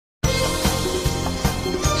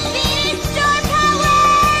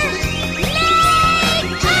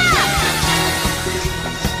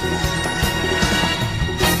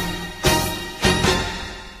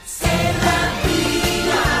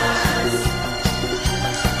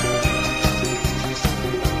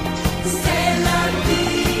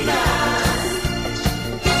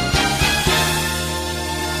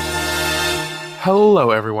Hello,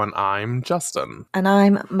 everyone. I'm Justin. And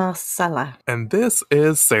I'm Marcella. And this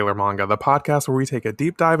is Sailor Manga, the podcast where we take a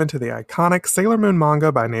deep dive into the iconic Sailor Moon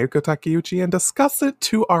manga by Naoko Takeuchi and discuss it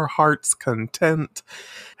to our heart's content.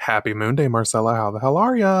 Happy Moon Day, Marcella. How the hell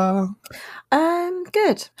are ya?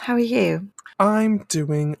 Good. How are you? I'm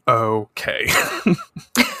doing okay.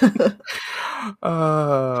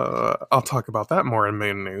 I'll talk about that more in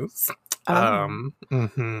Moon News.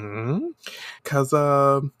 Because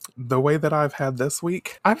the way that I've had this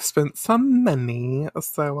week, I've spent some money.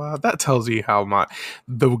 So that tells you how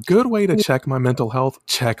the good way to check my mental health,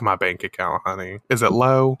 check my bank account, honey. Is it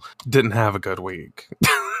low? Didn't have a good week.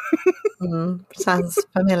 Sounds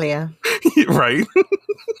familiar. Right?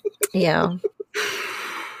 Yeah.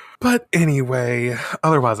 But anyway,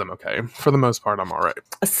 otherwise I'm okay. For the most part, I'm all right.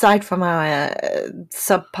 Aside from our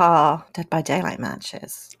subpar Dead by Daylight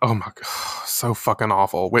matches. Oh my god, so fucking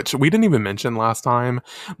awful. Which we didn't even mention last time,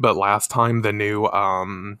 but last time the new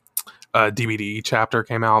DVD chapter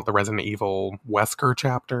came out, the Resident Evil Wesker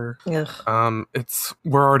chapter. Ugh.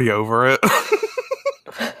 We're already over it.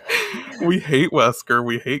 We hate Wesker.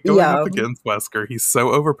 We hate going up against Wesker. He's so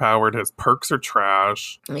overpowered. His perks are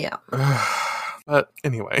trash. Yeah. But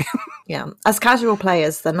anyway. Yeah. As casual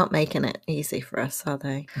players, they're not making it easy for us, are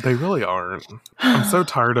they? They really aren't. I'm so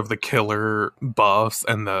tired of the killer buffs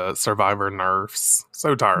and the survivor nerfs.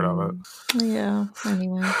 So tired of it. Yeah.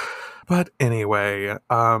 Anyway. But anyway,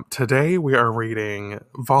 today we are reading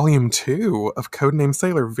Volume 2 of Codename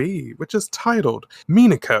Sailor V, which is titled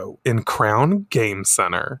Minako in Crown Game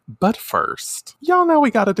Center. But first, y'all know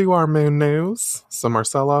we gotta do our Moon News. So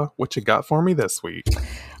Marcella, what you got for me this week?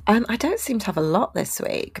 I don't seem to have a lot this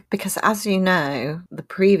week because, as you know, the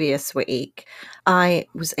previous week I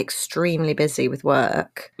was extremely busy with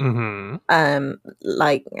work,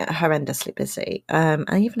 like horrendously busy.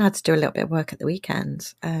 I even had to do a little bit of work at the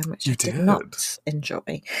weekend, which I did not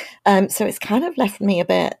enjoy. So it's kind of left me a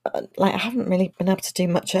bit like I haven't really been able to do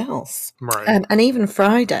much else. Right. And even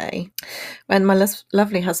Friday, when my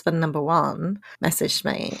lovely husband, number one, messaged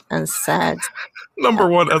me and said... Number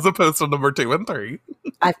one as opposed to number 2 and 3.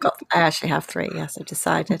 I actually have 3, yes, I've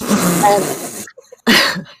decided.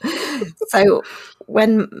 So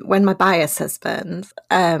when my bias husband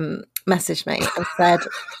messaged me and said,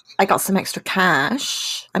 I got some extra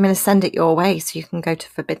cash, I'm going to send it your way so you can go to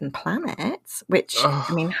Forbidden Planet, which,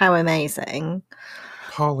 I mean, how amazing.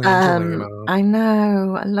 Paul Angelina. I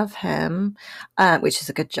know, I love him, which is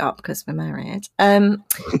a good job because we're married. And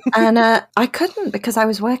I couldn't because I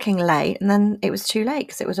was working late, and then it was too late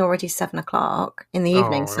because it was already 7:00 in the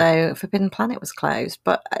evening. So Forbidden Planet was closed.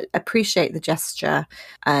 But I appreciate the gesture.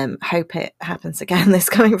 Hope it happens again this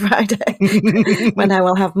coming Friday when I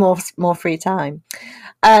will have more free time.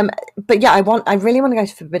 But yeah, I really want to go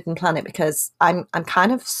to Forbidden Planet because I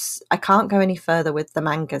can't go any further with the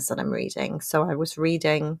mangas that I'm reading. So I was reading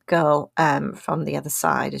Girl from the Other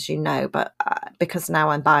Side, as you know, but because now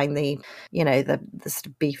I'm buying the sort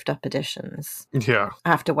of beefed up editions, I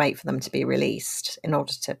have to wait for them to be released in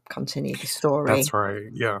order to continue the story. That's right.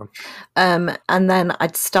 Yeah. And then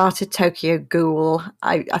I'd started Tokyo Ghoul.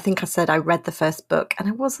 I think I said I read the first book and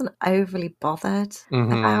I wasn't overly bothered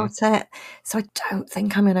about it, so I don't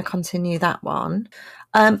think I'm going to continue that one.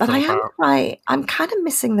 But I'm kind of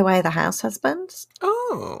missing The Way of the House Husband.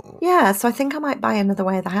 Oh. Yeah, so I think I might buy another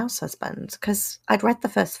Way of the House Husband because I'd read the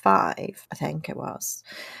first 5, I think it was.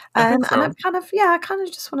 And I kind of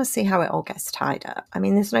just want to see how it all gets tied up. I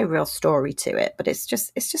mean, there's no real story to it, but it's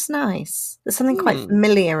just nice. There's something quite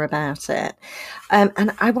familiar about it.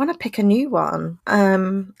 And I want to pick a new one.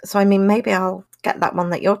 So, I mean, maybe I'll get that one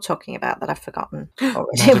that you're talking about that I've forgotten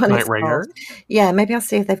already. Magic Knight Ranger? Yeah, maybe I'll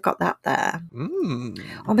see if they've got that there.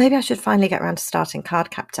 Or maybe I should finally get around to starting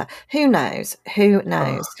Cardcaptor. Who knows?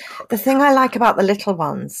 The thing I like about the little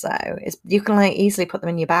ones, though, is you can like easily put them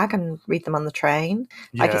in your bag and read them on the train.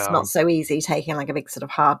 Yeah. Like it's not so easy taking like a big sort of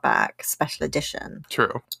hardback special edition.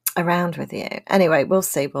 True. Around with you. Anyway, we'll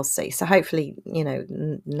see. So hopefully,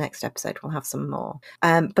 next episode we'll have some more.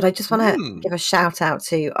 But I just want to give a shout out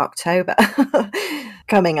to October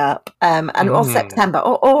coming up, or September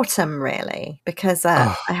or autumn, really, because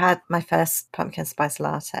I had my first pumpkin spice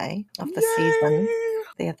latte of the season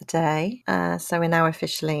the other day. So we're now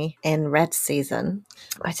officially in red season.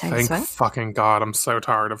 Thank fucking God. I'm so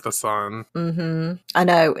tired of the sun. I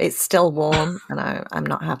know, it's still warm and I'm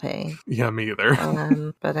not happy. Yeah, me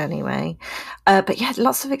either. But anyway. But yeah,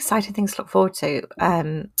 lots of exciting things to look forward to.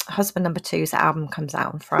 Husband number 2's album comes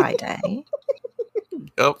out on Friday.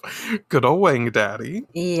 Yep. Good old Wang Daddy.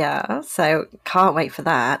 Yeah, so can't wait for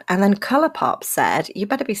that. And then Colourpop said, "You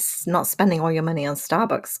better be not spending all your money on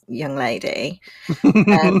Starbucks, young lady,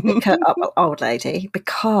 old lady,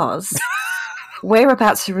 because we're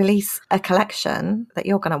about to release a collection that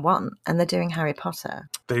you're going to want, and they're doing Harry Potter."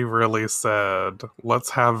 They really said, let's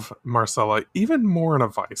have Marcella even more in a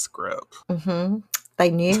vice grip. Mm-hmm. They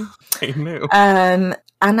knew. They knew. And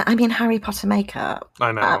I mean, Harry Potter makeup.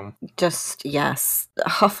 I know. Just, yes,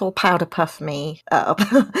 Huffle powder puff me up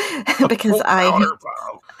because I'm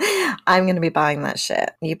going to be buying that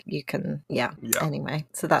shit. You can, yeah. Anyway,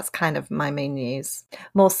 so that's kind of my main news.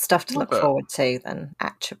 More stuff to look forward to than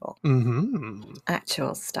actual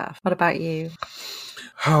stuff. What about you?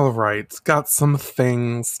 All right, got some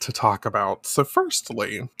things to talk about. So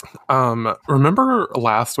firstly, remember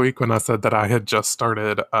last week when I said that I had just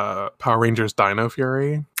started Power Rangers Dino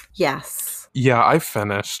Fury? Yes. Yeah, I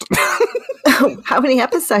finished. How many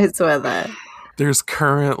episodes were there? There's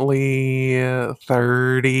currently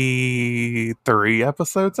 33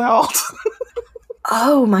 episodes out.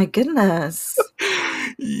 Oh my goodness.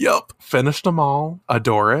 Yup. Finished them all.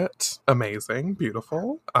 Adore it. Amazing.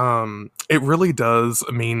 Beautiful. It really does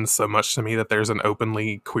mean so much to me that there's an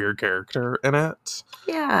openly queer character in it.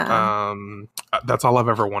 Yeah. That's all I've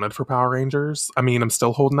ever wanted for Power Rangers. I mean, I'm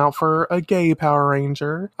still holding out for a gay Power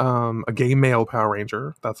Ranger. A gay male Power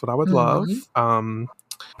Ranger. That's what I would love.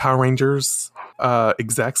 Power Rangers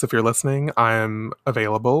execs, if you're listening, I am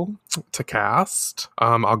available to cast.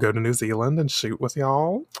 I'll go to New Zealand and shoot with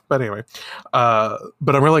y'all. But anyway,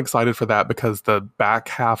 but I'm really excited for that because the back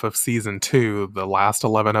half of season 2, the last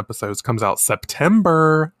 11 episodes, comes out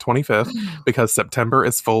September 25th because September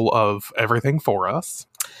is full of everything for us.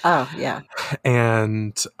 Oh, yeah.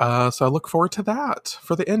 And so I look forward to that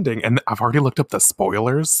for the ending. And I've already looked up the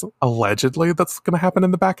spoilers, allegedly, that's going to happen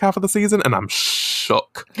in the back half of the season. And I'm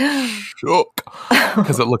shook.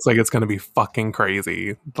 Because it looks like it's going to be fucking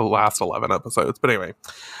crazy, the last 11 episodes. But anyway,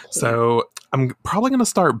 so I'm probably going to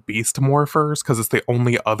start Beast More first because it's the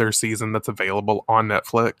only other season that's available on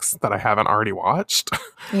Netflix that I haven't already watched.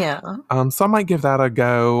 Yeah. So I might give that a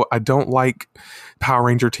go. I don't like Power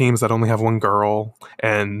Ranger teams that only have one girl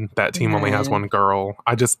and that team only has one girl.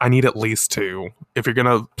 I need at least 2. If you're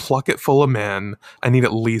gonna pluck it full of men, I need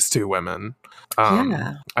at least 2 women.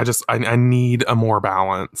 I need a more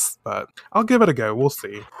balance, but I'll give it a go. We'll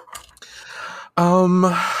see.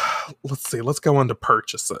 Let's see. Let's go on to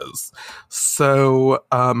purchases. So,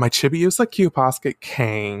 my Chibiusa Q Posket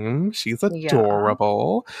came. She's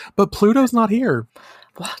adorable, but Pluto's not here.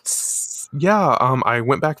 What? Yeah, I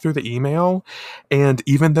went back through the email, and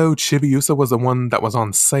even though Chibiusa was the one that was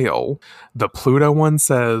on sale, the Pluto one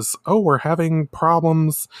says, "Oh, we're having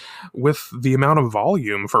problems with the amount of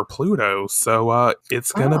volume for Pluto, so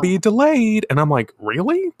it's gonna be delayed." And I'm like,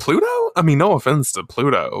 really? Pluto? I mean, no offense to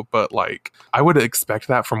Pluto, but like, I would expect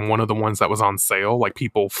that from one of the ones that was on sale, like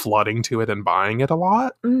people flooding to it and buying it a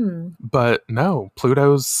lot. But no,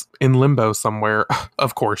 Pluto's in limbo somewhere.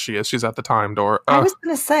 Of course she is. She's at the time door. I was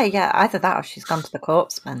gonna say, yeah, either that or she's gone to the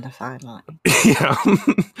corpse spender finally. Yeah.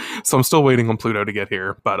 So I'm still waiting on Pluto to get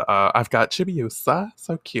here, but I've got Chibiusa.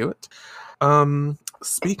 So cute.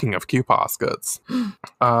 Speaking of Q Poskets,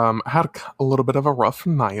 I had a little bit of a rough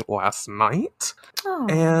night last night.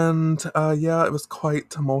 And it was quite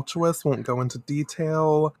tumultuous. Won't go into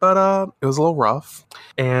detail, but it was a little rough.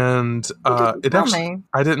 And it actually,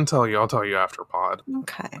 I didn't tell you. I'll tell you after pod.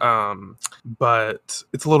 Okay. But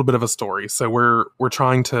it's a little bit of a story. So we're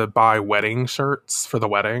trying to buy wedding shirts for the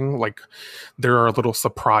wedding. Like, there are little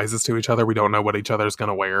surprises to each other. We don't know what each other's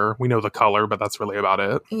gonna wear. We know the color, but that's really about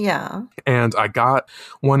it. Yeah. And I got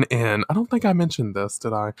one in. I don't think I mentioned this,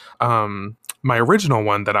 did I? My original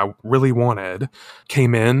one that I really wanted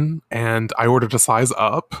came in, and I ordered a size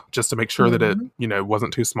up just to make sure that it,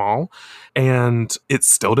 wasn't too small. And it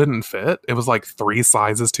still didn't fit. It was like 3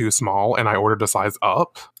 sizes too small, and I ordered a size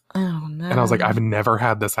up. Oh, no. And I was like, I've never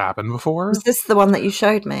had this happen before. Is this the one that you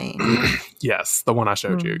showed me? Yes, the one I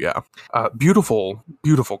showed you, yeah. Beautiful,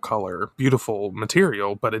 beautiful color, beautiful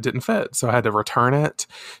material, but it didn't fit. So I had to return it.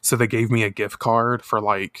 So they gave me a gift card for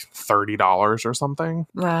like $30 or something.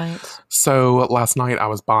 Right. So last night I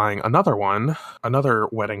was buying another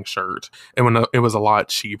wedding shirt. And when it was a lot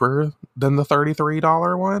cheaper than the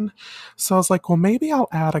 $33 one. So I was like, well, maybe I'll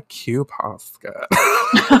add a Q Posket.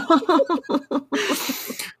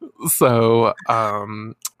 So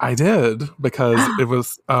I did, because it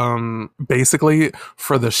was basically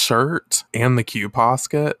for the shirt and the Q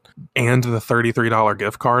Posket and the $33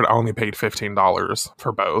 gift card, I only paid $15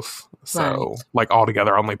 for both. So like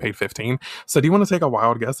altogether I only paid $15. So do you want to take a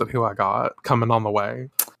wild guess at who I got coming on the way?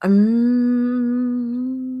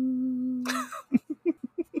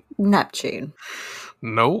 Neptune.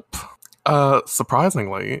 Nope.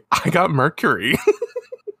 Surprisingly, I got Mercury.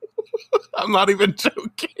 I'm not even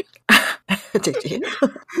joking. Did you?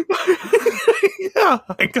 Yeah,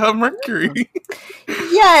 I got Mercury.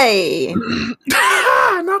 Yay!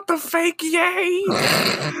 Not the fake yay.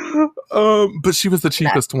 But she was the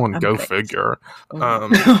cheapest one. Go figure.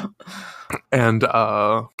 And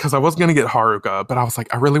because I was gonna get Haruka, but I was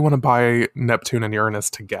like, I really want to buy Neptune and Uranus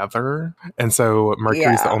together, and so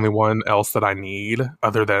Mercury's the only one else that I need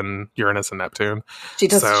other than Uranus and Neptune. She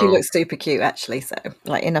does. So, she looks super cute, actually. So,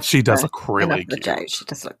 like, enough. She does look really cute. Joke, she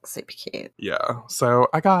does look super cute. Yeah. So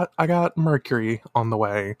I got Mercury on the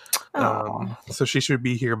way. So she should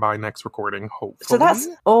be here by next recording, hopefully. So that's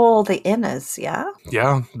all the inners, yeah.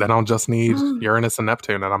 Yeah. Then I'll just need Uranus and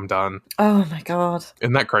Neptune, and I'm done. Oh my god!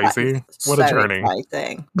 Isn't that crazy? What a journey!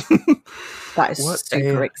 Exciting. That is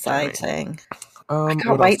super exciting. I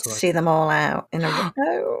can't wait to see them all out in a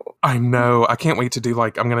row. I know. I can't wait to do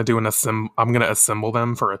I'm gonna assemble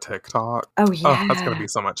them for a TikTok. Oh yeah. Oh, that's gonna be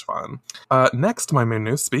so much fun. Next, my moon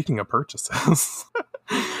news. Speaking of purchases.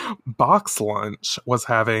 Box Lunch was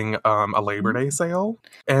having a Labor Day sale,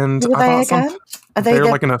 and I bought some. They're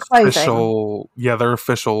like an official, they're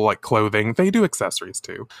official clothing. They do accessories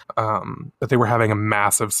too, but they were having a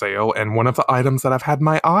massive sale, and one of the items that I've had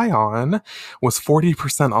my eye on was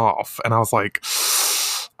 40% off, and I was like,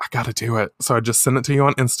 I gotta do it. So I just sent it to you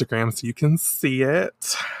on Instagram so you can see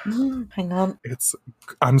it. Hang on.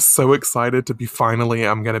 I'm so excited to be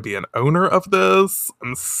I'm gonna be an owner of this.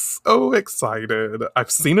 I'm so excited. I've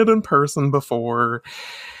seen it in person before.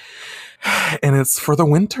 And it's for the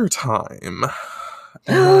winter time.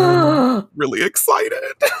 Really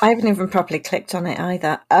excited. I haven't even properly clicked on it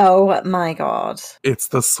either. Oh my god. It's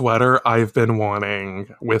the sweater I've been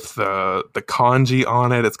wanting with the kanji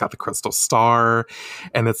on it. It's got the crystal star,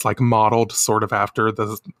 and it's modeled sort of after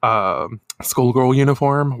the schoolgirl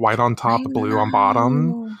uniform, white on top, blue on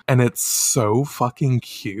bottom. And it's so fucking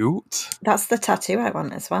cute. That's the tattoo I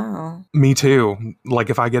want as well. Me too.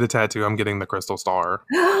 If I get a tattoo, I'm getting the crystal star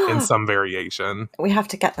in some variation. We have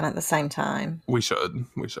to get them at the same time. We should.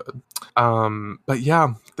 But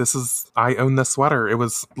yeah, I own this sweater. It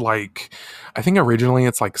was I think originally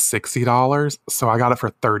it's $60, so I got it for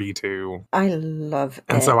 $32. I love it.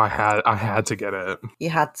 And so I had to get it. You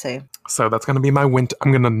had to. So that's going to be my winter.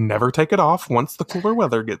 I'm going to never take it off once the cooler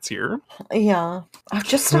weather gets here. Yeah. I've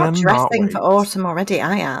just started dressing for autumn already.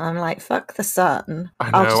 I am. I'm like, fuck the sun.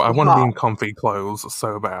 I know. I want to be in comfy clothes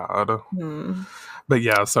so bad. But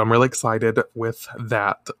yeah, so I'm really excited with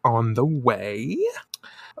that on the way.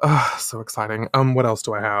 So exciting. What else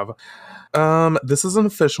do I have? This is an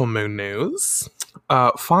official moon news.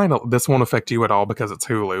 This won't affect you at all because it's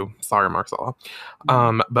Hulu. Sorry, Marcella.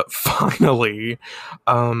 But finally,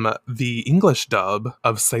 the English dub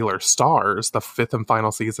of Sailor Stars, the 5th and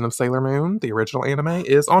final season of Sailor Moon, the original anime,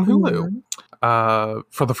 is on Hulu.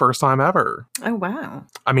 For the first time ever. Oh, wow.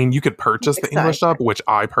 I mean, you could purchase the English dub, which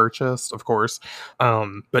I purchased, of course.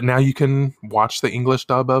 But now you can watch the English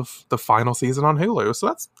dub of the final season on Hulu. So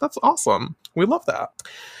that's awesome. We love that.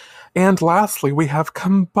 And lastly, we have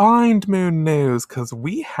combined moon news because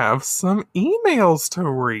we have some emails to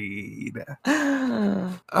read.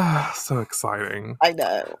 So exciting. I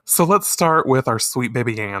know. So let's start with our sweet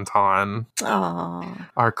baby Anton. Aww.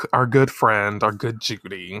 Our good friend, our good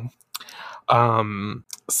Judy.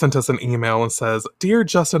 Sent us an email and says, "Dear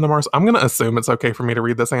Justin and Mars," I'm going to assume it's okay for me to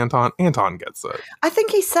read this, Anton. Anton gets it. I think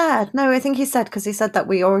he said because he said that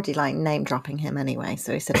we already name dropping him anyway.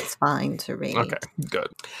 So he said it's fine to read. Okay, good.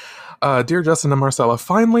 Dear Justin and Marcella,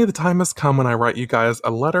 finally the time has come when I write you guys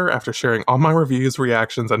a letter after sharing all my reviews,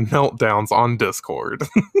 reactions, and meltdowns on Discord.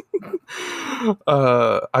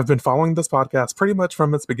 I've been following this podcast pretty much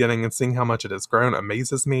from its beginning, and seeing how much it has grown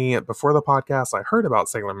amazes me. Before the podcast, I heard about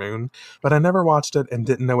Sailor Moon, but I never watched it and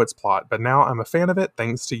didn't know its plot, but now I'm a fan of it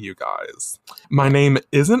thanks to you guys. My name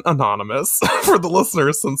isn't anonymous for the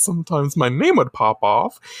listeners, since sometimes my name would pop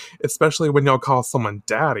off, especially when y'all call someone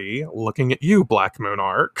daddy, looking at you, Black Moon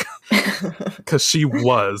Arc. Because she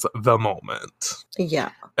was the moment.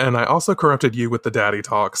 Yeah. And I also corrupted you with the daddy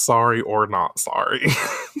talk, sorry or not sorry.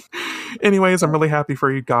 Anyways, I'm really happy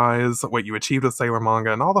for you guys, what you achieved with Sailor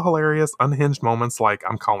Manga, and all the hilarious, unhinged moments like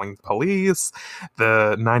I'm calling the police,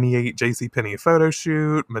 the 98 JCPenney photo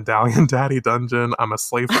shoot, Medallion Daddy Dungeon, I'm a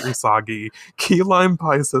slave for Usagi, Key Lime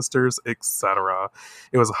Pie Sisters, etc.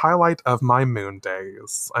 It was a highlight of my moon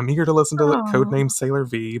days. I'm eager to listen to the codename Sailor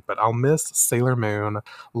V, but I'll miss Sailor Moon.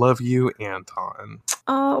 Love you, Anton.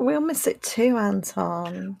 Oh, we'll miss it too,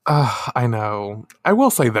 Anton. I know. I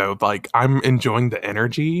will say though, like I'm enjoying the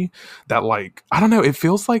energy that like I don't know, it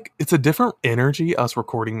feels like it's a different energy us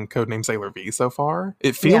recording Codename Sailor V so far.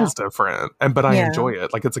 It Yeah. feels different, but I Yeah. enjoy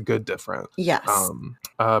it. Like it's a good different. Yes.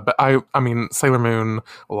 But I mean Sailor Moon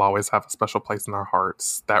will always have a special place in our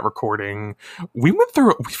hearts. That recording, we've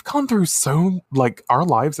gone through so like our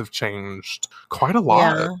lives have changed quite a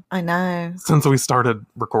lot. Yeah, I know. Since we started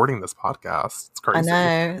recording this podcast. It's crazy.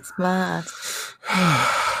 I know, it's mad.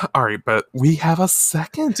 All right, but we have a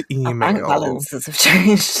second email. Our bank balances have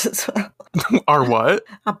changed as well. Our what?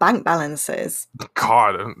 Our bank balances.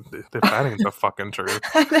 God, if that ain't the fucking truth.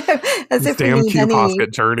 I know. As if Damn we need cute any...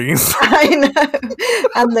 basket journeys. I know.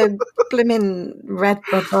 And the blimmin' red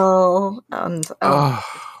bubble and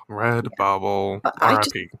red bubble. I'm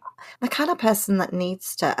the kind of person that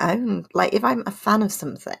needs to own, like if I'm a fan of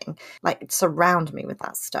something, like surround me with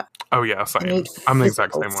that stuff. Oh yeah, same. I'm the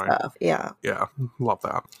exact same stuff. way. Yeah, love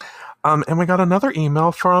that. And we got another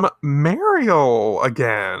email from Mariel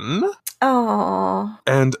again. Oh.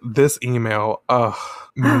 And this email,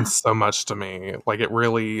 means so much to me. Like it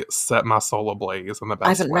really set my soul ablaze in the best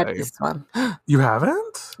way. I haven't read this one. You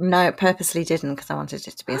haven't? No, purposely didn't because I wanted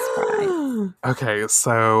it to be a surprise. Okay,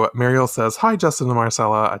 so Mariel says, "Hi, Justin and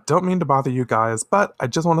Marcella. I don't mean to bother you guys, but I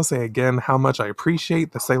just want to say again how much I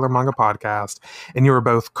appreciate the Sailor Manga podcast, and you are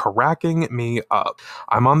both cracking me up.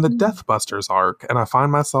 I'm on the Deathbusters arc, and I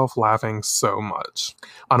find myself laughing so much.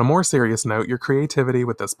 On a more serious note, your creativity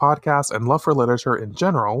with this podcast and love for literature in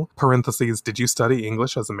general, parentheses, did you study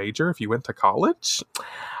English as a major if you went to college?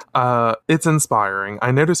 It's inspiring.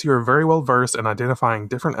 I notice you are very well versed in identifying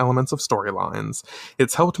different elements of storylines.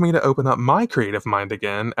 It's helped me to open up my creative mind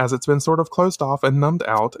again, as it's been sort of closed off and numbed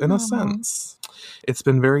out in a sense. It's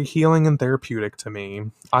been very healing and therapeutic to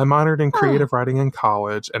me. I minored in creative writing in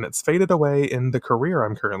college, and it's faded away in the career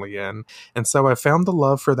I'm currently in, and so I found the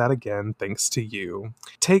love for that again thanks to you.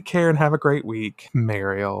 Take care and have a great week,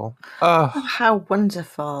 Mariel." How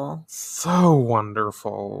wonderful. So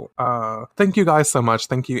wonderful. Thank you guys so much.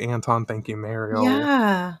 Thank you, Anton. Thank you, Mariel.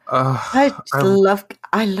 Yeah. I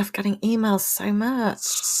love getting emails so much.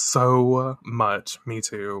 So much. Me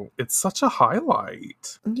too. It's such a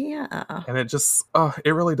highlight. Yeah. And it just,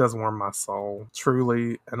 it really does warm my soul.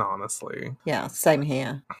 Truly and honestly. Yeah, same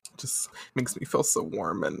here. Just makes me feel so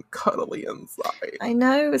warm and cuddly inside. I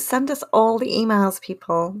know. Send us all the emails,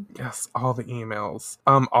 people. Yes, all the emails.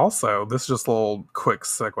 Also, this is just a little quick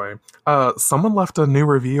segue. Someone left a new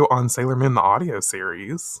review on Sailor Moon the audio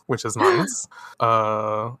series, which is nice.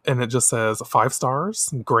 And it just says 5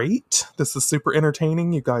 stars. Great. This is super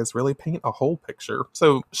entertaining. You guys really paint a whole picture.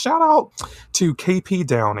 So shout out to KP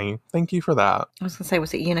Downey. Thank you for that. I was going to say,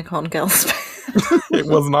 was it Unicorn Girls? It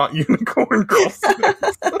was not Unicorn Girls.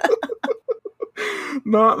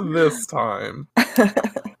 Not this time.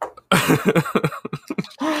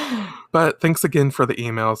 But thanks again for the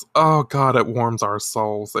emails. Oh God, it warms our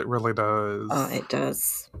souls. It really does. Oh, it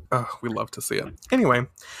does. Oh, we love to see it. Anyway,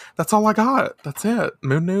 that's all I got. That's it.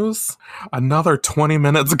 Moon News. Another 20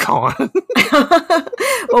 minutes gone.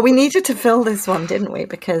 Well, we needed to fill this one, didn't we?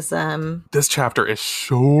 Because this chapter is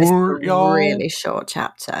short, y'all. Really short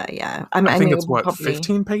chapter, yeah. I think it's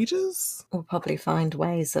 15 pages? We'll probably find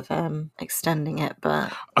ways of extending it,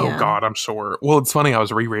 but oh God, I'm sure. Well, it's funny. I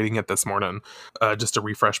was rereading it this morning just to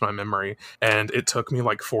refresh my memory, and it took me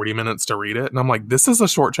like 40 minutes to read it. And I'm like, this is a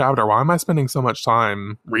short chapter. Why am I spending so much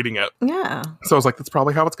time reading it? Yeah. So I was like, that's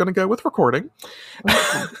probably how it's going to go with recording.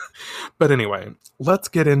 But anyway, let's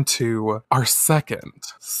get into our second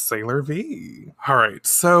Sailor V. All right,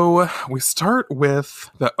 so we start with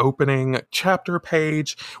the opening chapter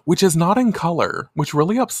page, which is not in color, which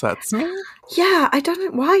really upsets me. Yeah, I don't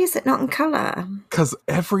know. Why is it not in color? Because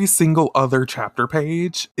every single other chapter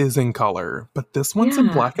page is in color, but this one's in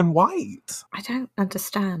black and white. I don't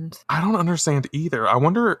understand. I don't understand either. I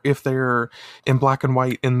wonder if they're in black and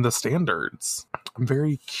white in the standards. I'm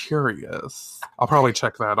very curious. I'll probably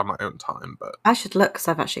check that on my own time, but I should look because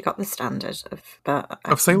I've actually got the standard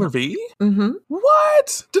of Sailor V. Mm-hmm.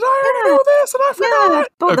 What? Did I already know this and I forgot?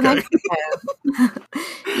 Yeah,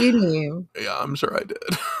 okay. You knew. Yeah, I'm sure I did.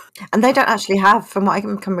 And they don't actually have, from what I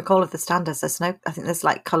can recall of the standards, there's no, I think there's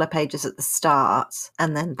like colour pages at the start,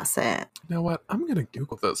 and then that's it. You know what? I'm going to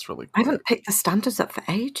Google this really quick. I haven't picked the standards up for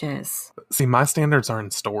ages. See, my standards are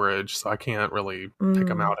in storage, so I can't really pick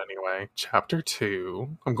them out anyway. Chapter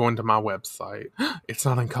 2. I'm going to my website. It's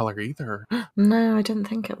not in color either. No, I didn't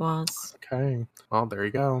think it was. Okay. Well, there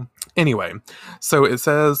you go. Anyway, so it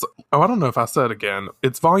says, I don't know if I said again,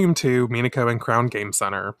 it's Volume 2, Minako and Crown Game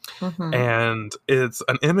Center. Mm-hmm. And it's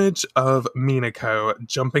an image of Minako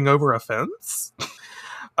jumping over a fence.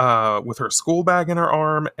 with her school bag in her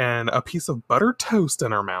arm and a piece of buttered toast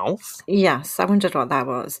in her mouth. Yes, I wondered what that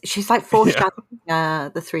was. She's like foreshadowing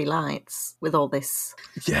the three lights with all this.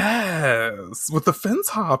 Yes, with the fence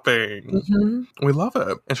hopping. Mm-hmm. We love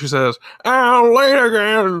it. And she says, I'm late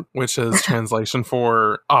again, which is translation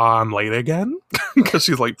for I'm late again, because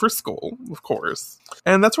she's late for school, of course.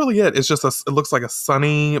 And that's really it. It's just, it looks like a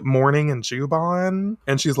sunny morning in Juban,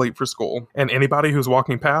 and she's late for school. And anybody who's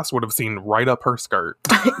walking past would have seen right up her skirt.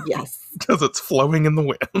 Yes. Because it's flowing in the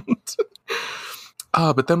wind.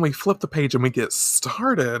 But then we flip the page and we get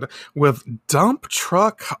started with Dump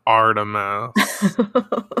Truck Artemis.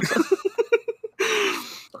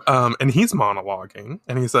 And he's monologuing,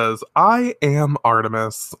 and he says, I am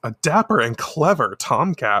Artemis, a dapper and clever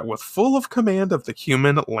tomcat with full of command of the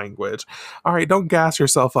human language. All right, don't gas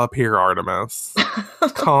yourself up here, Artemis.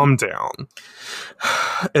 Calm down.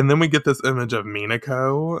 And then we get this image of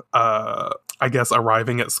Minako, I guess,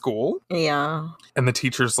 arriving at school. Yeah. And the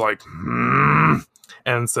teacher's like,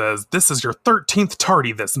 and says, this is your 13th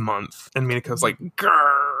tardy this month. And Minako's like,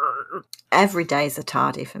 grrr. Every day's a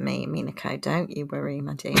tardy for me, Minako. Don't you worry,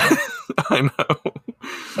 my dear. I know.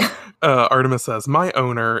 Artemis says, my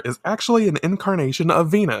owner is actually an incarnation of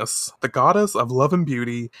Venus, the goddess of love and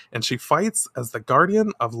beauty, and she fights as the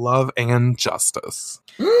guardian of love and justice.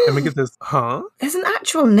 And we get this, There's an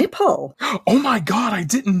actual nipple. Oh my god, I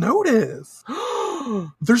didn't notice.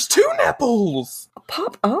 There's 2 nipples.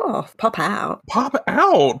 Pop off. Pop out. Pop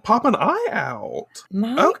out. Pop an eye out.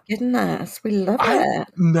 My goodness. We love it.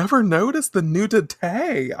 Never noticed the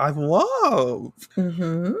nudity. I love.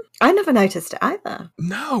 Mm-hmm. I never noticed it either.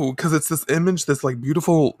 No, because it's this image, this like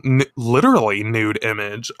beautiful, literally nude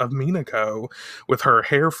image of Minako with her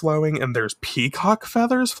hair flowing, and there's peacock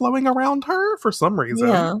feathers flowing around her for some reason.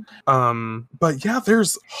 Yeah. But yeah,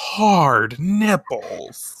 there's hard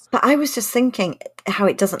nipples. But I was just thinking how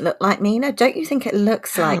it doesn't look like Mina. Don't you think it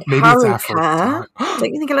looks like Maybe Haruka?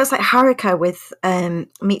 Don't you think it looks like Haruka with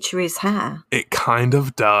Michiru's hair? It kind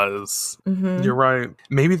of does. Mm-hmm. You're right.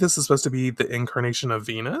 Maybe this is supposed to be the incarnation of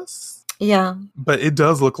Venus? Yeah. But it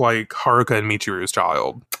does look like Haruka and Michiru's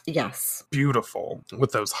child. Yes. Beautiful.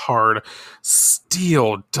 With those hard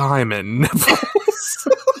steel diamond nipples.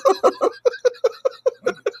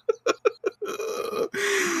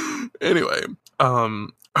 Anyway,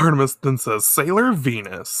 Artemis then says Sailor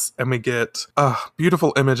Venus, and we get a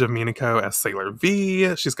beautiful image of Minako as Sailor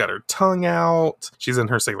V. She's got her tongue out. She's in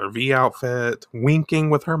her Sailor V outfit, winking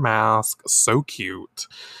with her mask. So cute.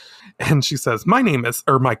 And she says, my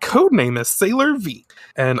code name is Sailor V.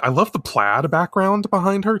 And I love the plaid background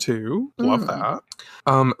behind her too. Love that.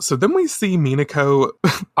 So then we see Minako.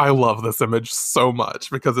 I love this image so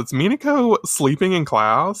much because it's Minako sleeping in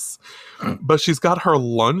class, but she's and her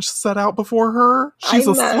lunch set out before her. She's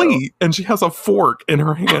asleep and she has a fork in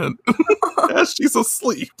her hand as she's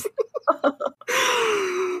asleep.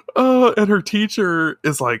 And her teacher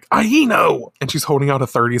is like, Aino! And she's holding out a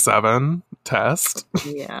 37 test.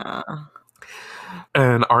 Yeah.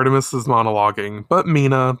 And Artemis is monologuing, but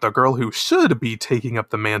Mina, the girl who should be taking up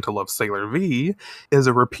the mantle of Sailor V, is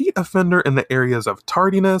a repeat offender in the areas of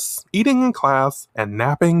tardiness, eating in class, and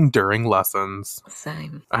napping during lessons.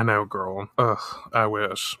 Same. I know, girl. Ugh, I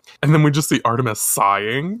wish. And then we just see Artemis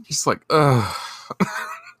sighing. She's like, ugh.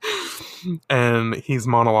 And he's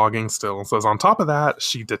monologuing still. Says, on top of that,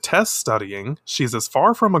 she detests studying. She's as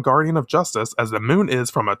far from a guardian of justice as the moon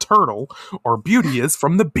is from a turtle, or beauty is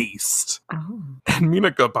from the beast. Oh. And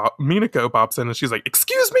Minako pops in and she's like,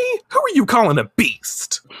 excuse me? Who are you calling a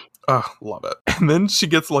beast? Love it. And then she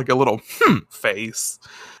gets like a little face.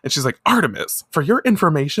 And she's like, Artemis, for your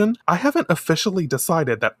information, I haven't officially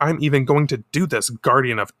decided that I'm even going to do this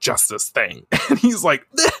guardian of justice thing. And he's like,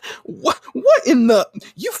 what in the...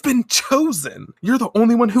 You've been chosen. You're the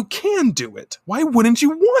only one who can do it. Why wouldn't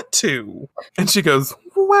you want to? And she goes,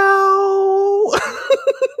 well...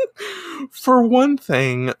 For one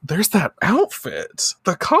thing, there's that outfit.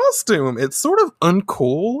 The costume, it's sort of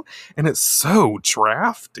uncool, and it's so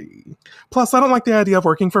drafty. Plus, I don't like the idea of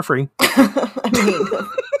working for free.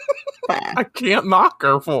 I can't knock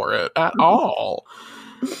her for it at all.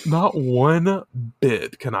 Not one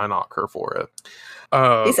bit can I knock her for it.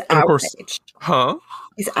 He's outraged.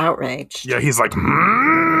 He's outraged. Yeah, he's like,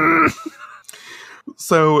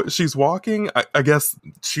 So she's walking. I guess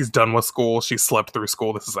she's done with school. She slept through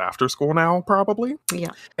school. This is after school now, probably.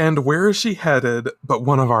 Yeah. And where is she headed but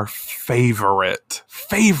one of our favorite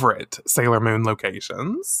Sailor Moon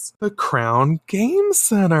locations? The Crown Game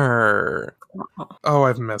Center. Oh,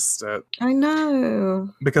 I've missed it. I know.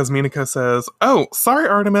 Because Minako says, oh, sorry,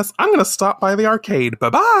 Artemis. I'm going to stop by the arcade.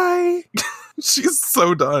 Bye-bye. She's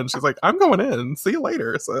so done. She's like, I'm going in. See you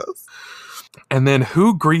later, sis. And then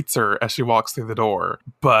who greets her as she walks through the door?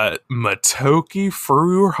 But Motoki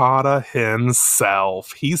Furuhara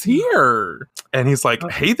himself. He's here. And he's like,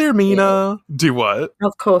 hey there, Mina. Do what?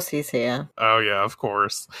 Of course he's here. Oh, yeah, of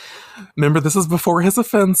course. Remember, this is before his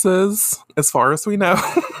offenses, as far as we know.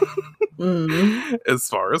 As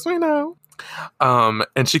far as we know.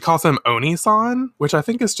 And she calls him Oni-san, which I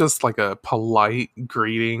think is just like a polite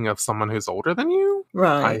greeting of someone who's older than you.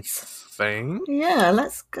 Right. I think. Yeah,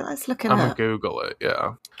 let's look it I'm up. gonna Google it,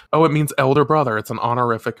 yeah. Oh, it means elder brother. It's an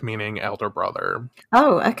honorific meaning elder brother.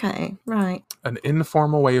 Oh, okay. Right. An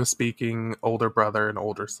informal way of speaking older brother and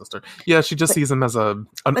older sister. Yeah, she just sees him as an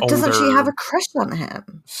older... But doesn't she have a crush on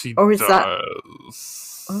him? She or is does. That...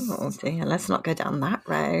 Oh dear, let's not go down that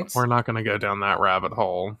road. We're not going to go down that rabbit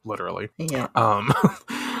hole, literally. Yeah.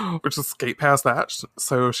 We'll just skate past that.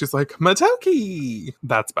 So she's like, Motoki!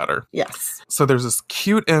 That's better. Yes. So there's this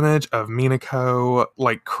cute image of Minako,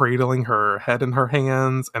 like, cradling her head in her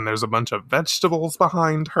hands, and there's a bunch of vegetables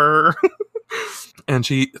behind her. And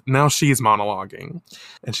she's monologuing.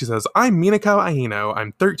 And she says, I'm Minako Aino.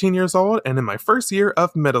 I'm 13 years old and in my first year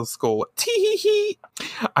of middle school. Tee-hee-hee.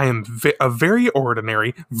 I am a very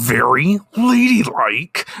ordinary, very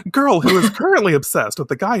ladylike girl who is currently obsessed with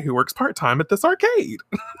the guy who works part-time at this arcade.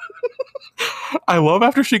 I love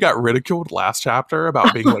after she got ridiculed last chapter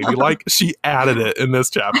about being ladylike, she added it in this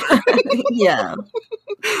chapter. Yeah.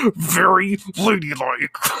 Very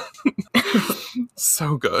ladylike.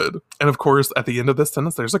 So good. And of course, at the end of this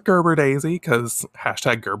sentence, there's a Gerber Daisy, because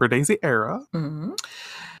hashtag Gerber Daisy era. Mm-hmm.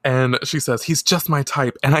 And she says, he's just my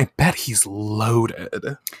type, and I bet he's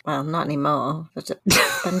loaded. Well, not anymore.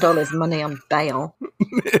 Spend all his money on bail.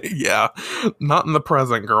 Yeah. Not in the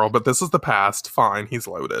present, girl, but this is the past. Fine, he's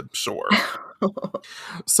loaded. Sure.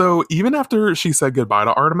 So even after she said goodbye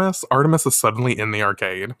to Artemis, Artemis is suddenly in the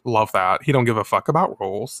arcade. Love that. He don't give a fuck about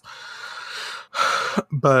rules.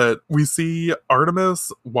 But we see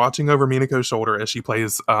Artemis watching over Minako's shoulder as she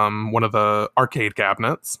plays one of the arcade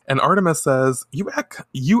cabinets. And Artemis says, you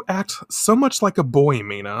act so much like a boy,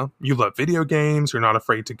 Mina. You love video games. You're not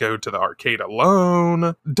afraid to go to the arcade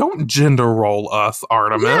alone. Don't gender role us,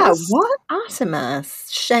 Artemis. Yeah, what? Artemis.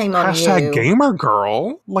 Shame on you. Hashtag gamer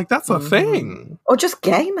girl. Like, that's a thing. Or just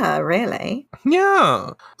gamer, really.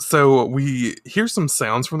 Yeah. So we hear some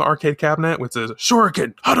sounds from the arcade cabinet, which is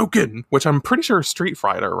Shuriken, Hadouken, which I'm pretty sure is Street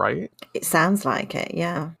Fighter, right? It sounds like it,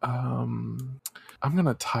 yeah. I'm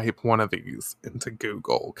gonna type one of these into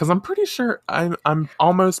Google because I'm pretty sure I'm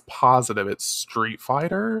almost positive it's Street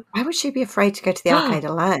Fighter. Why would she be afraid to go to the arcade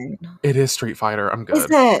alone? It is Street Fighter. I'm good. Is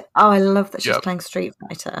it? Oh, I love that she's playing Street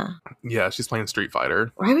Fighter. Yeah, she's playing Street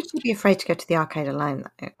Fighter. Why would she be afraid to go to the arcade alone,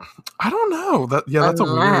 though? I don't know. That's a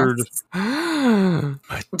weird.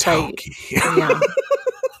 Motoki. Yeah.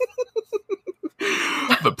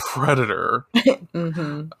 The Predator.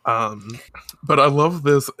 Mm-hmm. But I love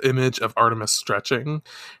this image of Artemis stretching.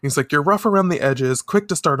 He's like, you're rough around the edges, quick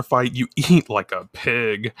to start a fight, you eat like a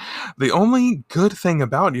pig. The only good thing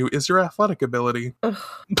about you is your athletic ability.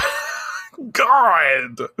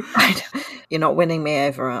 God! You're not winning me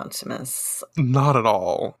over, Artemis. Not at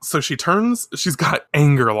all. So she's got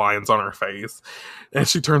anger lines on her face, and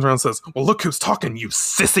she turns around and says, well, look who's talking, you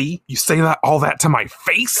sissy! You say all that to my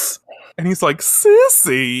face? And he's like,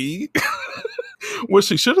 sissy? What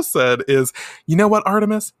she should have said is, you know what,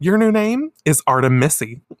 Artemis? Your new name is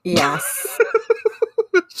Artemisi. Yes.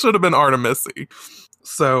 Should have been Artemisi.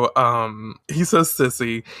 So he says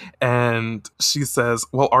sissy, and she says,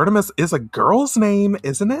 well, Artemis is a girl's name,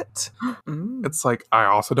 isn't it? It's like, I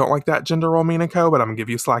also don't like that gender role, Minako, but I'm gonna give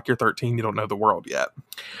you slack. You're 13, you don't know the world yet.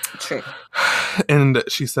 True. And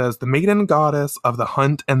she says, the maiden goddess of the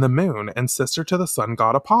hunt and the moon, and sister to the sun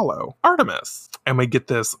god Apollo, Artemis. And we get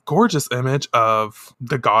this gorgeous image of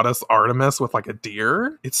the goddess Artemis with like a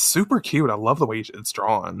deer. It's super cute. I love the way it's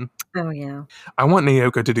drawn. Oh, yeah. I want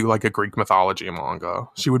Naoka to do like a Greek mythology manga.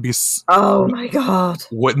 She would be... Oh, my God.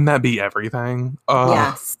 Wouldn't that be everything?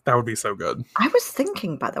 Yes. That would be so good. I was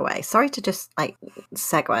thinking, by the way, sorry to just like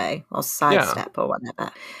segue or sidestep or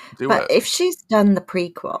whatever. But if she's done the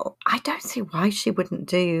prequel, I don't see why she wouldn't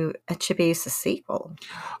do a Chibiusa sequel.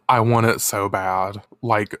 I want it so bad.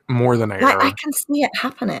 Like, more than ever. Like, I can see it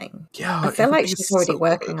happening. Yeah. I feel like she's already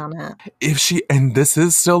working on it. And this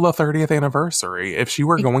is still the 30th anniversary. If she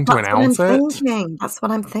were going to announce it. That's what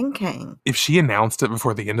I'm thinking. If she announced announced it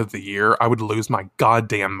before the end of the year, I would lose my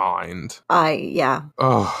goddamn mind. Yeah.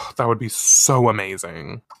 Oh, that would be so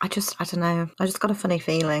amazing. I don't know. I just got a funny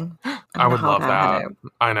feeling. I would love that.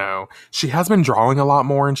 I know. She has been drawing a lot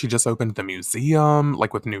more, and she just opened the museum,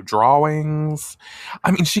 like with new drawings.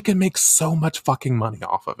 I mean, she can make so much fucking money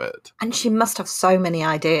off of it. And she must have so many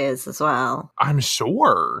ideas as well. I'm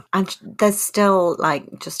sure. And there's still,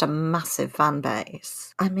 like, just a massive fan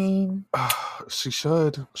base. I mean... She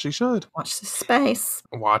should. She should. Watch this space.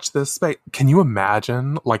 Watch this space. Can you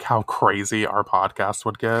imagine, like, how crazy our podcast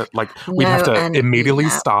would get? Like, we'd have to immediately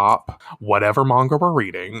stop whatever manga we're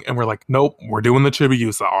reading, and we're like, nope, we're doing the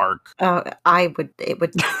Chibiusa arc. Oh, it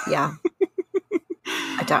would, yeah.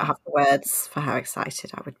 I don't have the words for how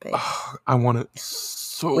excited I would be. I want it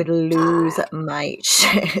so... Would lose my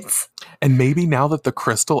shit. And maybe now that the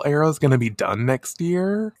Crystal era is going to be done next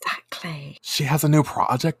year... Exactly. She has a new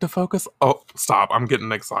project to focus... Oh, stop. I'm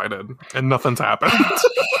getting excited. And nothing's happened.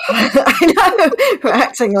 I know. We're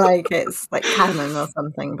acting like it's like canon or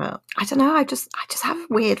something, but I don't know. I just have a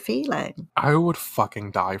weird feeling. I would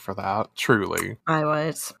fucking die for that. Truly. I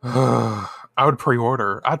would. I would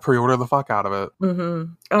pre-order. I'd pre-order the fuck out of it.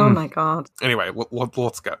 Mm-hmm. Oh my god. Anyway,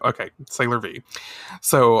 let's go. Okay, Sailor V.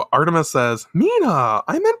 So Artemis says, Mina,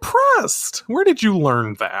 I'm impressed. Where did you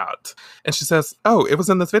learn that? And she says, oh, it was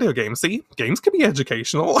in this video game. See, games can be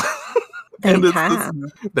educational.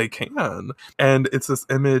 They can. And it's this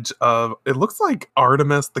image of, it looks like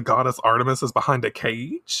Artemis, the goddess Artemis, is behind a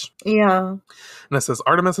cage. Yeah. And it says,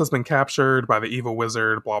 Artemis has been captured by the evil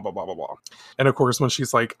wizard, blah, blah, blah, blah, blah. And of course, when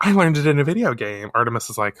she's like, I learned it in a video game, Artemis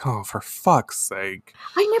is like, oh, for fuck's sake.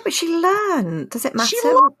 I know, but she learned. Does it matter? She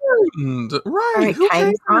learned. Right. Who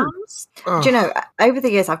came from? Do you know, over the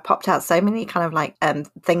years, I've popped out so many kind of like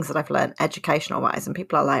things that I've learned educational wise, and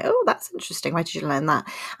people are like, oh, that's interesting. Where did you learn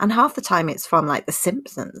that? And half the time it's from like The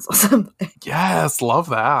Simpsons or something. Yes, love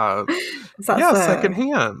that. Yeah,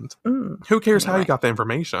 secondhand. Who cares how you got the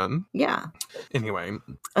information? Yeah. Anyway.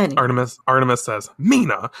 Artemis says,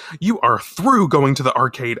 Mina, you are through going to the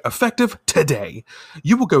arcade effective today.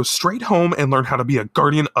 You will go straight home and learn how to be a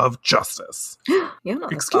guardian of justice. You're not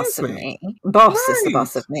the boss of me. Boss is the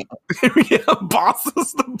boss of me. Yeah, boss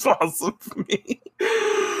is the boss of me.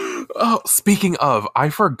 Oh, speaking of, I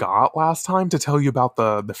forgot last time to tell you about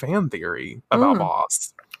the fan theory about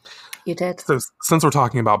Boss. You did. So since we're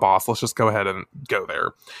talking about Boss, let's just go ahead and go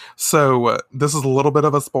there. So this is a little bit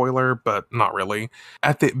of a spoiler, but not really.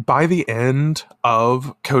 By the end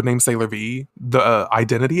of Codename Sailor V, the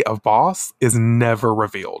identity of Boss is never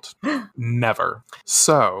revealed. Never.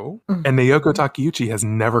 So, and Naoko Takeuchi has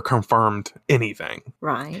never confirmed anything.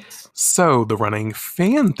 Right. So the running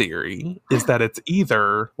fan theory is that it's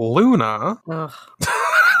either Luna...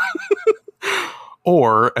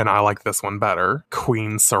 Or, and I like this one better,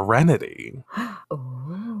 Queen Serenity.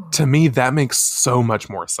 Ooh. To me, that makes so much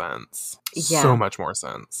more sense. Yeah. So much more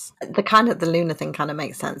sense. The Luna thing kind of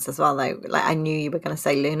makes sense as well, though. Like, I knew you were going to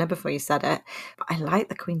say Luna before you said it, but I like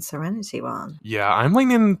the Queen Serenity one. Yeah, I'm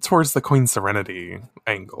leaning towards the Queen Serenity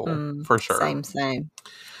angle, for sure. Same.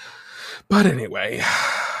 But anyway...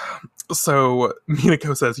 So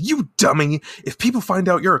Minako says, you dummy, if people find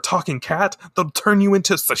out you're a talking cat, they'll turn you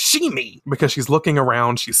into sashimi. Because she's looking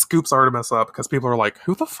around, she scoops Artemis up because people are like,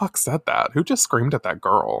 who the fuck said that? Who just screamed at that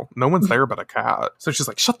girl? No one's there but a cat. So she's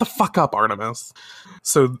like, shut the fuck up, Artemis.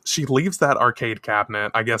 So she leaves that arcade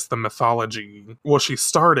cabinet, I guess the mythology. Well, she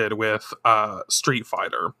started with Street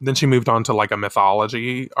Fighter. Then she moved on to like a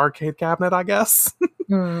mythology arcade cabinet, I guess.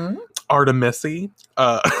 Artemisi.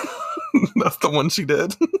 That's the one she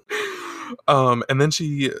did. And then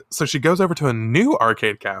she goes over to a new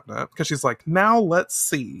arcade cabinet because she's like, now let's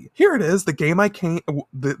see. Here it is.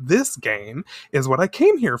 This game is what I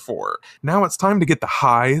came here for. Now it's time to get the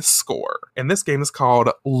high score. And this game is called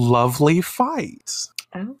Lovely Fight.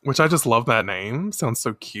 Oh. Which I just love that name. Sounds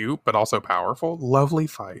so cute, but also powerful. Lovely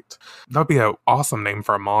Fight. That'd be an awesome name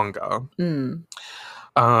for a manga.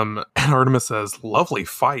 And Artemis says, lovely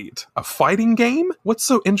fight. A fighting game? What's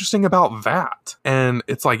so interesting about that? And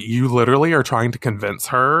it's like, you literally are trying to convince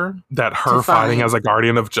her that her fighting as a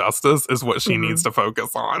guardian of justice is what she needs to focus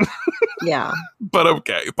on. Yeah. But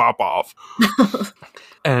okay, pop off.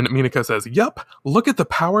 And Minako says, yup, look at the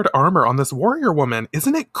powered armor on this warrior woman.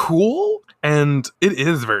 Isn't it cool? And it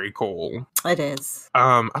is very cool. It is.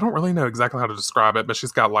 I don't really know exactly how to describe it, but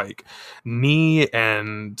she's got like knee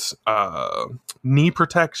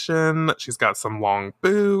protection. She's got some long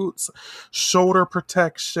boots, shoulder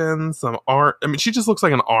protection, some arm. I mean, she just looks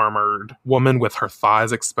like an armored woman with her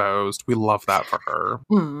thighs exposed. We love that for her.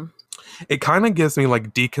 It kind of gives me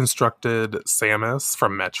like deconstructed Samus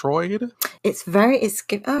from Metroid.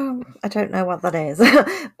 I don't know what that is.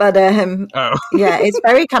 But Oh. yeah, it's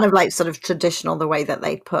very kind of like sort of traditional, the way that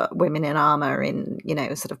they put women in armor in,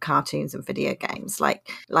 sort of cartoons and video games,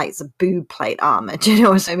 like it's a boob plate armor. Do you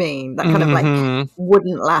know what I mean? That kind of like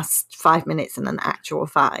wouldn't last 5 minutes in an actual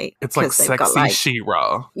fight. It's like sexy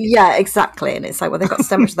She-Ra. Yeah, exactly. And it's like, well, they've got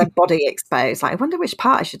so much of their body exposed. Like, I wonder which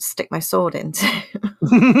part I should stick my sword into.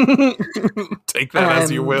 Take that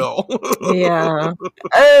as you will. Yeah.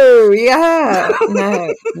 Oh, yeah.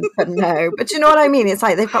 No. But you know what I mean? It's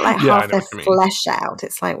like they've got like half their flesh out.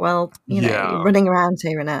 It's like, well, you're running around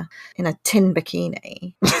here in a tin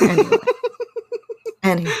bikini.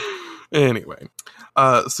 Anyway.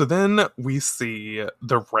 So then we see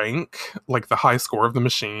the rank, like the high score of the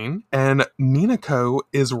machine, and Minako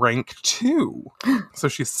is rank 2. So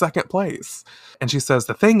she's second place. And she says,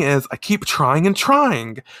 the thing is, I keep trying and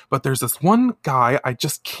trying, but there's this one guy I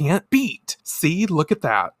just can't beat. See, look at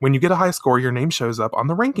that. When you get a high score, your name shows up on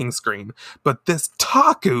the ranking screen. But this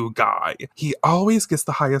Taku guy, he always gets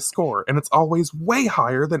the highest score, and it's always way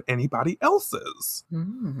higher than anybody else's.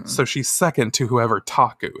 So she's second to whoever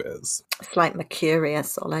Taku is. It's like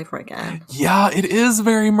Mercurius all over again. Yeah, it is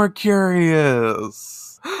very Mercurius.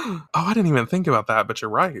 Oh, I didn't even think about that, but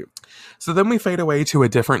you're right. So then we fade away to a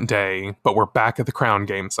different day, but we're back at the Crown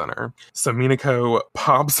Game Center. So Minako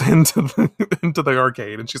pops into the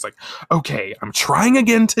arcade and she's like, okay, I'm trying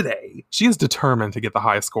again today. She is determined to get the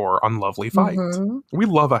high score on Lovely Fight. We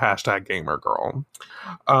love a hashtag gamer girl.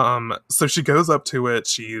 So she goes up to it.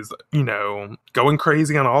 She's, going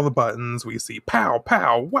crazy on all the buttons. We see pow,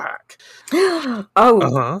 pow, whack.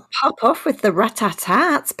 Pop off with the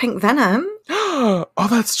rat-tat-tats, pink venom. Oh,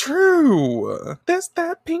 that's true. This,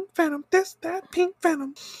 that, pink venom. This, that, pink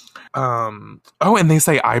venom. Oh, and they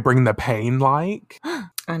say, I bring the pain, like.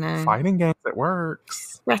 I know. Fighting games, it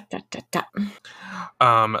works. Rat-tat-tat.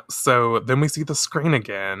 So then we see the screen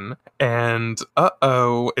again, and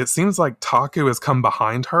it seems like Taku has come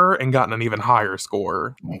behind her and gotten an even higher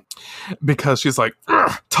score. Because she's like,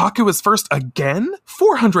 Taku is first again?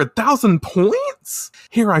 400,000 points?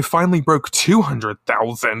 Here I finally broke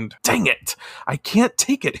 200,000. Dang it! I can't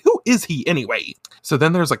take it. Who is he anyway? So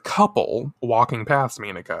then there's a couple walking past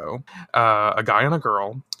Minako, a guy and a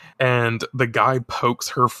girl, and the guy pokes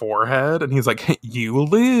her forehead, and he's like, you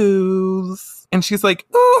lose. And she's like,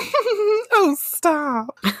 oh,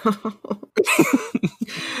 stop.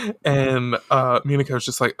 And Minako's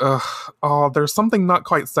just like, there's something not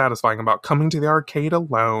quite satisfying about coming to the arcade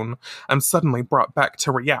alone. I'm suddenly brought back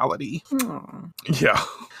to reality. Aww. Yeah.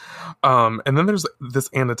 And then there's this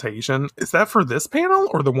annotation. Is that for this panel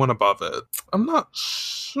or the one above it? I'm not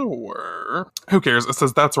sure. Who cares? It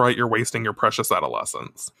says, that's right, you're wasting your precious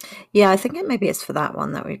adolescence. Yeah, I think maybe it's for that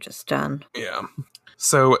one that we've just done. Yeah.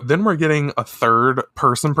 So then we're getting a third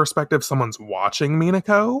person perspective. Someone's watching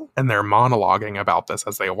Minako and they're monologuing about this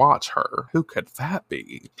as they watch her. Who could that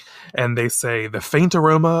be? And they say, the faint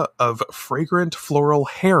aroma of fragrant floral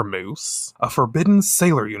hair mousse, a forbidden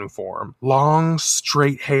sailor uniform, long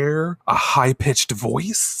straight hair, a high-pitched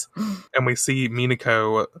voice. And we see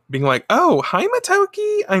Minako being like, oh, hi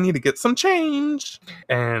Matoki, I need to get some change.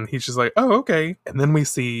 And he's just like, oh, okay. And then we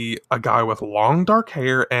see a guy with long dark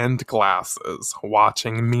hair and glasses watching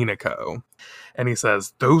Minako. And he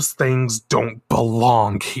says, those things don't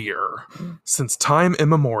belong here. Since time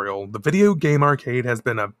immemorial, the video game arcade has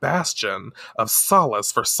been a bastion of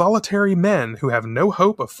solace for solitary men who have no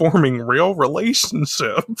hope of forming real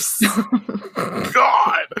relationships.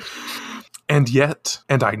 God! And yet,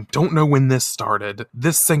 and I don't know when this started,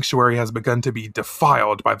 this sanctuary has begun to be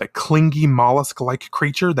defiled by the clingy mollusk-like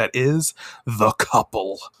creature that is the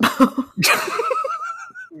couple.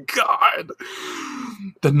 God.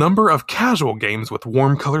 The number of casual games with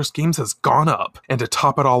warm color schemes has gone up, and to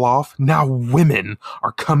top it all off, now women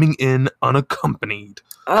are coming in unaccompanied.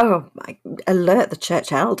 Oh, my, alert the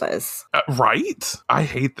church elders. Right? I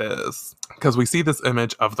hate this. Because we see this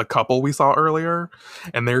image of the couple we saw earlier,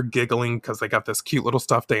 and they're giggling because they got this cute little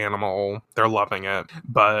stuffed animal. They're loving it.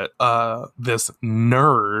 But this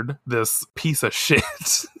nerd, this piece of shit,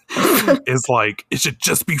 is like, it should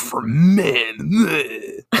just be for men.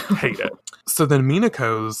 Hate it. So then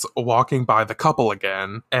Minako's walking by the couple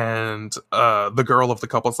again, and the girl of the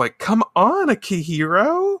couple's like, come on,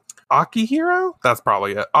 Akihiro. Akihiro? That's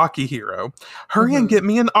probably it. Akihiro. Hurry and get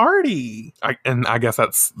me an Artie. And I guess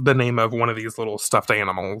that's the name of one of these little stuffed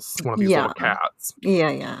animals. One of these little cats.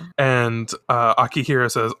 Yeah. And Akihiro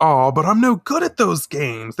says, "Oh, but I'm no good at those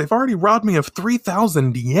games. They've already robbed me of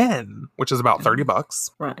 3,000 yen, which is about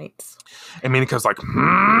 $30. Right. And Minako's like,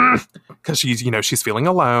 because she's feeling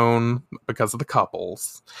alone because of the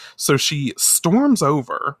couples. So she storms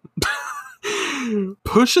over,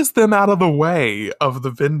 pushes them out of the way of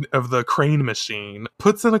the crane machine,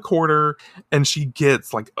 puts in a quarter, and she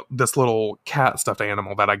gets like this little cat stuffed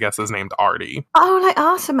animal that I guess is named Artie. Oh, like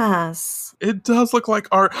Artemis. It does look like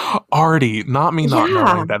Artie, not me not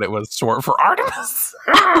knowing that it was short for Artemis.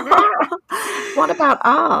 What about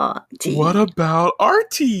Artie? What about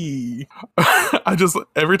Artie?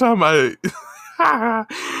 Every time I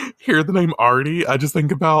hear the name Artie, I just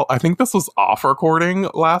think about, I think this was off recording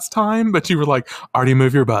last time, but you were like, Artie,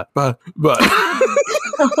 move your butt.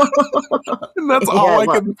 And that's all I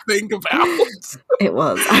could think about. It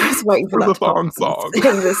was. I was waiting for that the thong song.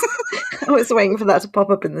 I was waiting for that to pop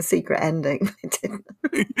up in the secret ending. It didn't.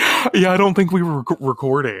 Yeah, I don't think we were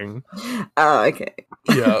recording. Oh, okay.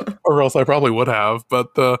 Yeah, or else I probably would have.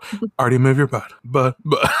 But the Artie, move your butt. But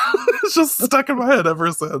it's just stuck in my head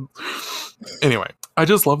ever since. Anyway, I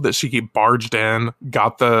just love that she barged in,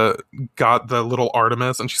 got the little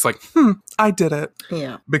Artemis, and she's like, I did it.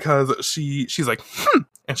 Yeah. Because she's like,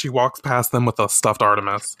 and she walks past them with a stuffed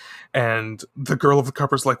Artemis, and the girl of the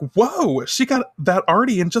cupboard's like, whoa, she got that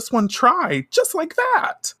Artie in just one try, just like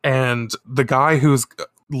that. And the guy who's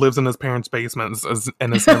lives in his parents' basement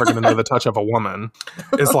and is never going to know the touch of a woman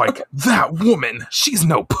is like, that woman, she's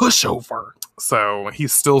no pushover. So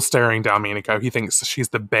he's still staring down Minako. He thinks she's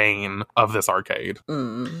the bane of this arcade.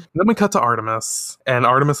 Then we cut to Artemis, and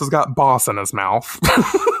Artemis has got Boss in his mouth.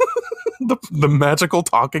 The magical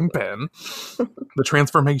talking pen, the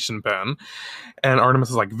transformation pen. And Artemis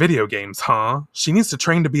is like, video games, huh? She needs to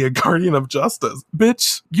train to be a guardian of justice.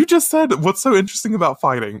 Bitch, you just said what's so interesting about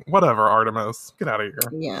fighting. Whatever, Artemis. Get out of here.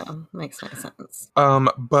 Yeah, makes no sense.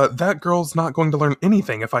 But that girl's not going to learn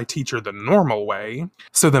anything if I teach her the normal way.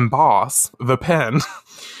 So then Boss, the pen,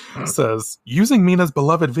 says, using Mina's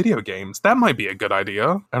beloved video games, that might be a good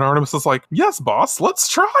idea. And Artemis is like, yes, Boss, let's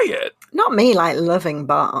try it. Not me, like, loving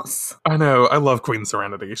Boss. I know, I love Queen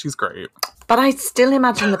Serenity. She's great. But I still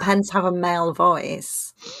imagine the pens have a male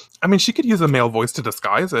voice. I mean, she could use a male voice to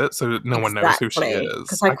disguise it so no one knows who she is.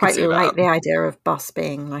 Because I quite like the idea of Boss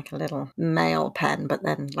being like a little male pen, but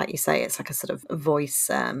then, like you say, it's like a sort of voice.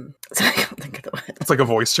 I can't think of the word. It's like a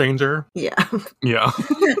voice changer. Yeah. Yeah.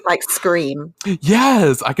 Like Scream.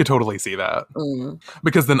 Yes, I could totally see that.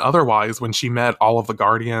 Because then otherwise, when she met all of the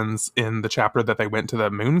Guardians in the chapter that they went to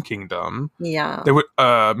the Moon Kingdom, they would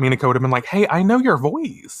Minako would have been like, hey, I know your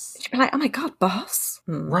voice. She'd be like, oh my god, Boss.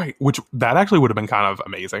 Right, which that actually would have been kind of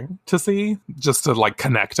amazing to see, just to like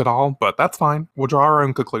connect it all, but that's fine. We'll draw our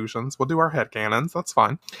own conclusions. We'll do our headcanons. That's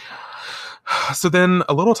fine. So then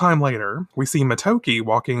a little time later, we see Motoki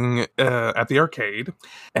walking at the arcade,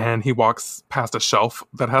 and he walks past a shelf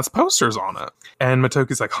that has posters on it. And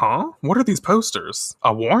Motoki's like, huh? What are these posters?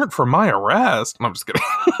 A warrant for my arrest? No, I'm just kidding.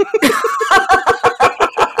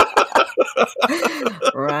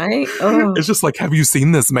 Right? Oh. It's just like, have you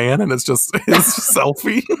seen this man? And it's just his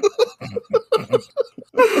selfie.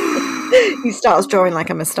 He starts drawing like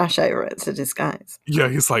a mustache over it to disguise. Yeah,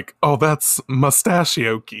 he's like, oh, that's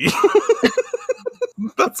Mustachioki.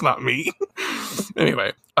 That's not me.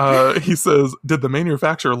 Anyway, he says, did the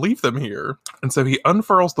manufacturer leave them here? And so he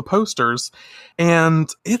unfurls the posters, and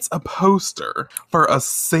it's a poster for a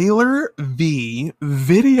Sailor V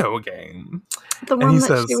video game. The one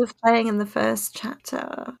that she was playing in the first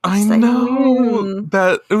chapter. I know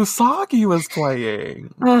that Usagi was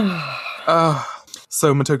playing.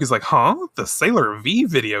 So Motoki's like, huh? The Sailor V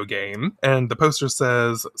video game? And the poster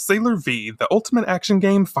says, Sailor V, the ultimate action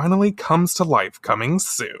game, finally comes to life, coming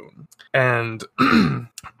soon. And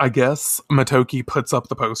I guess Motoki puts up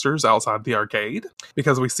the posters outside the arcade,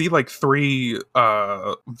 because we see like three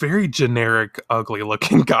very generic, ugly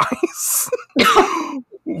looking guys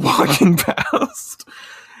walking past.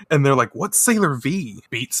 And they're like, what's Sailor V?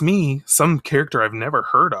 Beats me. Some character I've never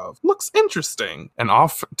heard of. Looks interesting. And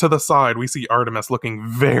off to the side, we see Artemis looking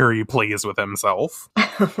very pleased with himself.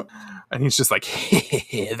 And he's just like,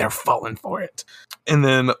 they're falling for it. And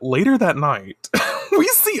then later that night, we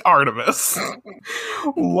see Artemis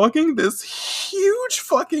lugging this huge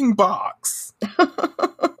fucking box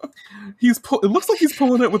It looks like he's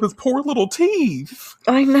pulling it with his poor little teeth.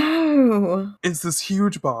 I know. It's this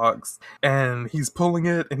huge box, and he's pulling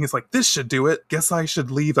it, and he's like, this should do it. Guess I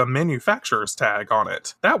should leave a manufacturer's tag on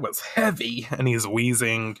it. That was heavy. And he's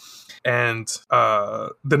wheezing. And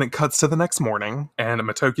then it cuts to the next morning, and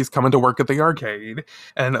Motoki's coming to work at the arcade,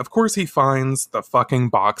 and of course he finds the fucking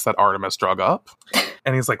box that Artemis drug up.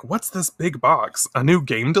 And he's like, what's this big box? A new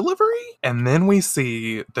game delivery? And then we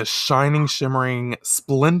see the shining, shimmering,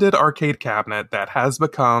 splendid arcade cabinet that has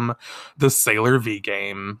become the Sailor V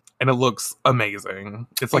game. And it looks amazing.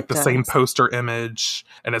 It's like the same poster image,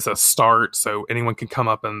 and it's a start, so anyone can come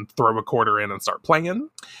up and throw a quarter in and start playing.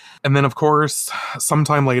 And then, of course,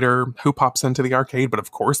 sometime later, who pops into the arcade? But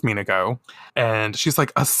of course, Minako. And she's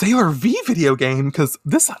like, a Sailor V video game? Because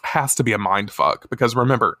this has to be a mindfuck. Because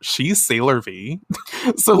remember, she's Sailor V.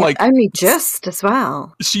 So, yeah, like... only just as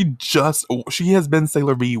well. She has been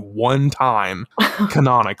Sailor V one time,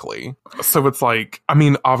 canonically. So it's like, I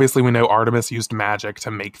mean, obviously we know Artemis used magic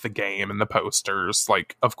to make the game and the posters,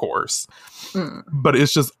 like, of course. But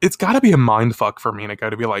it's got to be a mindfuck for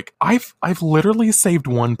Minako to be like, I've literally saved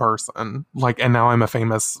one person, like, and now I'm a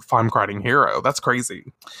famous Fime-Criding hero. That's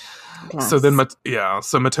crazy. Yes. So then,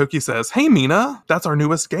 so Motoki says, hey, Mina, that's our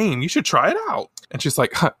newest game. You should try it out. And she's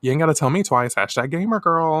like, you ain't got to tell me twice. #gamer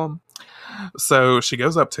girl. So she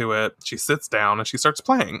goes up to it, she sits down, and she starts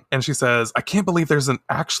playing. And she says, I can't believe there's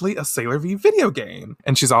actually a Sailor V video game.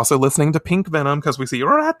 And she's also listening to Pink Venom, because we see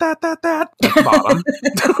that at the bottom.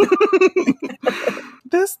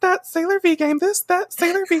 That Sailor V game, that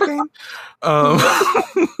Sailor V game.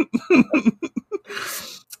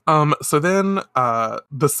 So then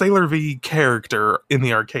the Sailor V character in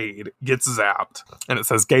the arcade gets zapped, and it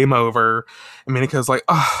says game over, and Minako's like,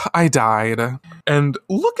 oh, I died. And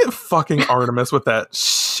look at fucking Artemis with that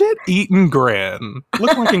shit-eaten grin.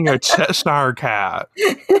 Looking like a Cheshire cat.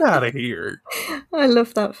 Get out of here. I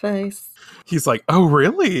love that face. He's like, oh,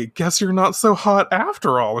 really? Guess you're not so hot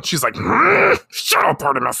after all. And she's like, shut up,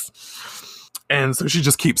 Artemis. And so she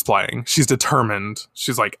just keeps playing. She's determined.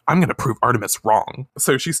 She's like, I'm going to prove Artemis wrong.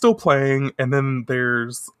 So she's still playing. And then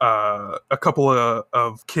there's a couple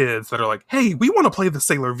of kids that are like, hey, we want to play the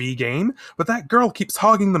Sailor V game, but that girl keeps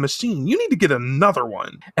hogging the machine. You need to get another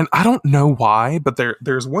one. And I don't know why, but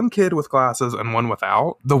there's one kid with glasses and one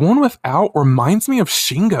without. The one without reminds me of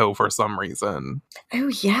Shingo for some reason. Oh,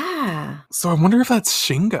 yeah. So I wonder if that's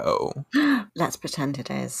Shingo. Let's pretend it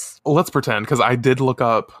is. Let's pretend, because I did look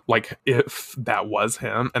up, like, if that was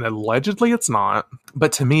him, and allegedly it's not,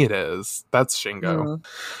 but to me it is. That's Shingo.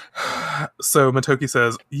 So Motoki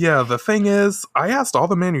says, yeah, the thing is, I asked all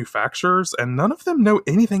the manufacturers, and none of them know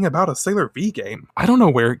anything about a Sailor V game. I don't know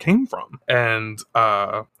where it came from. And,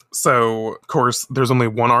 so, of course, there's only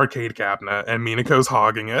one arcade cabinet, and Minako's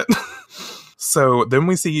hogging it. So then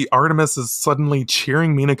we see Artemis is suddenly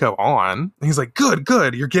cheering Minako on. And he's like, good,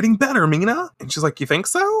 you're getting better, Mina. And she's like, you think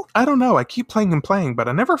so? I don't know. I keep playing and playing, but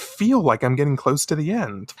I never feel like I'm getting close to the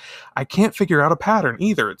end. I can't figure out a pattern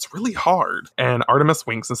either. It's really hard. And Artemis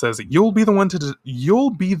winks and says, you'll be the one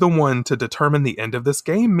to determine the end of this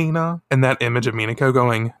game, Mina. And that image of Minako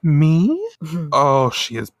going, me? Oh,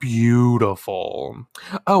 she is beautiful.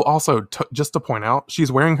 Oh, also, just to point out,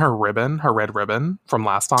 she's wearing her red ribbon from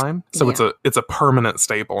last time. So it's a permanent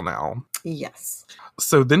staple now. Yes.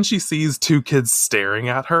 So then she sees two kids staring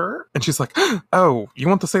at her, and she's like, oh, you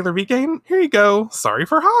want the Sailor V game? Here you go. Sorry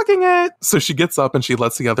for hogging it. So she gets up and she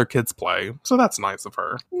lets the other kids play. So that's nice of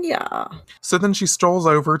her. Yeah. So then she strolls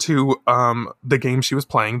over to the game she was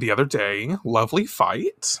playing the other day, Lovely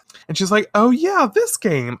Fight. And she's like, oh yeah, this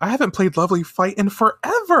game. I haven't played Lovely Fight in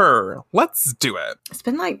forever. Let's do it. It's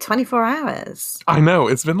been like 24 hours. I know.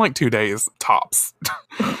 It's been like 2 days, tops.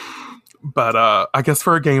 But I guess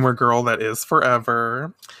for a gamer girl, that is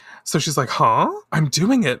forever. So she's like, huh? I'm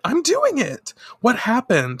doing it. What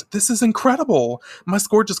happened? This is incredible. My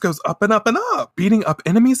score just goes up and up and up. Beating up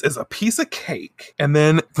enemies is a piece of cake. And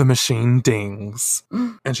then the machine dings.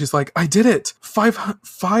 And she's like, I did it.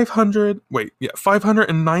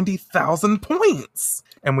 590,000 points.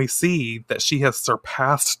 And we see that she has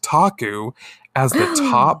surpassed Taku as the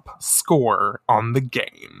top score on the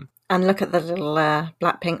game. And look at the little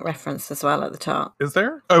Blackpink reference as well at the top. Is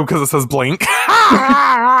there? Oh, because it says Blink.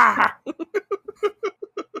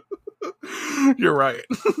 You're right.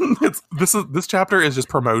 This chapter is just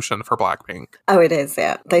promotion for Blackpink. Oh, it is,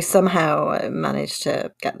 yeah. They somehow managed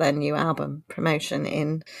to get their new album promotion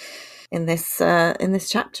in this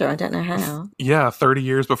chapter. I don't know how. Yeah, 30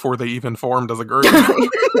 years before they even formed as a group.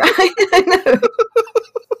 Right, I know.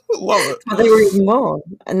 Love it. Well, they were even more.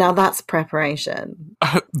 And now that's preparation.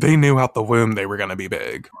 They knew out the womb they were going to be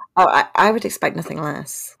big. Oh, I would expect nothing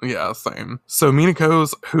less. Yeah, same. So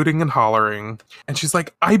Minako's hooting and hollering, and she's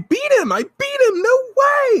like, I beat him! No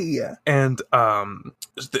way! And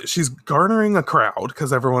she's garnering a crowd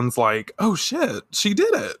because everyone's like, oh shit, she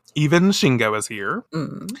did it. Even Shingo is here.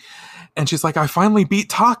 Mm. And she's like, I finally beat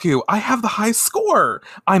Taku. I have the high score.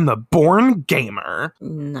 I'm the born gamer.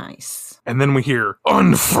 Nice. And then we hear,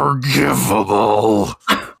 unforgivable.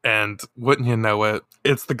 And wouldn't you know it,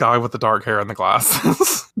 it's the guy with the dark hair and the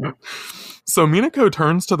glasses. So Minako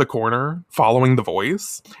turns to the corner, following the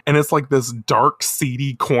voice, and it's like this dark,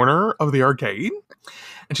 seedy corner of the arcade.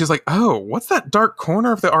 And she's like, oh, what's that dark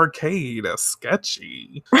corner of the arcade?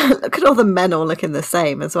 Sketchy. Look at all the men all looking the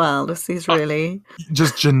same as well. Just these really...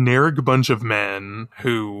 just generic bunch of men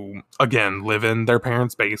who, again, live in their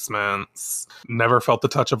parents' basements, never felt the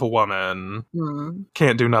touch of a woman,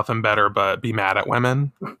 can't do nothing better but be mad at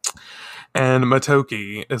women. And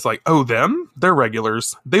Motoki is like, oh, them? They're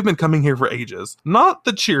regulars. They've been coming here for ages. Not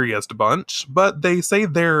the cheeriest bunch, but they say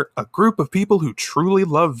they're a group of people who truly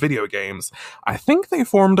love video games. I think they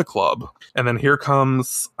formed a club. And then here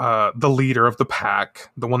comes the leader of the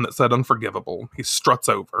pack, the one that said unforgivable. He struts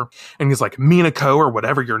over, and he's like, Minako, or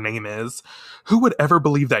whatever your name is, who would ever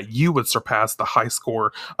believe that you would surpass the high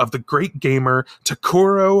score of the great gamer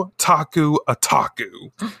Takuro Taku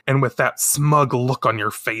Otaku? And with that smug look on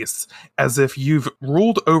your face, as if you've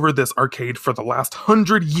ruled over this arcade for the last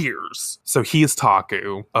 100 years. So he's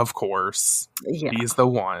Taku, of course. Yeah. He's the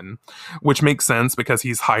one. Which makes sense because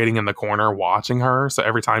he's hiding in the corner watching her. So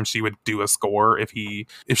every time she would do a score, if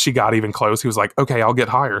she got even close, he was like, okay, I'll get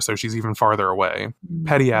higher. So she's even farther away.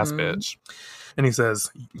 Petty ass bitch. And he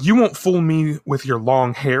says, you won't fool me with your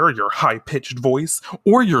long hair, your high-pitched voice,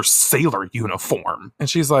 or your sailor uniform. And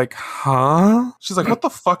she's like, huh? She's like, what the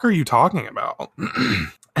fuck are you talking about?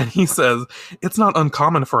 And he says, it's not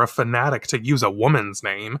uncommon for a fanatic to use a woman's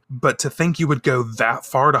name, but to think you would go that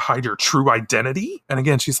far to hide your true identity? And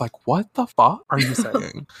again, she's like, what the fuck are you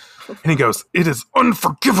saying? And he goes, it is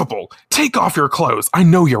unforgivable. Take off your clothes. I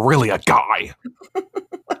know you're really a guy.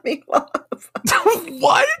 I mean, what?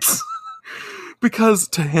 What? Because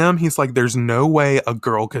to him, he's like, there's no way a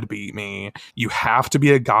girl could beat me. You have to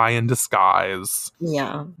be a guy in disguise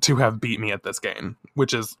to have beat me at this game,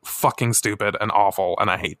 which is fucking stupid and awful, and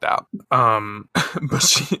I hate that.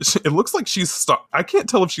 But it looks like she's I can't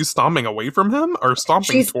tell if she's stomping away from him or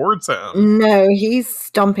stomping towards him. No, he's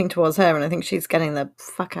stomping towards her, and I think she's getting the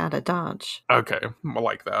fuck out of Dodge. Okay, I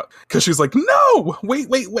like that. Because she's like, no!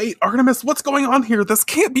 Wait, Artemis, what's going on here? This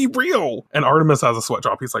can't be real! And Artemis has a sweat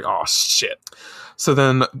drop. He's like, oh, shit. So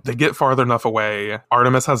then they get farther enough away.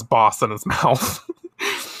 Artemis has boss in his mouth.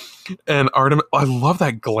 And Artemis, I love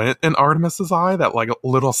that glint in Artemis's eye, that like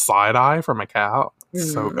little side eye from a cat.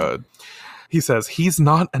 So good. He says, he's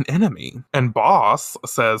not an enemy. And Boss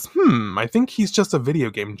says, I think he's just a video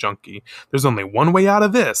game junkie. There's only one way out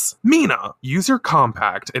of this. Mina, use your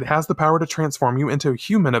compact. It has the power to transform you into a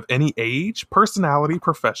human of any age, personality,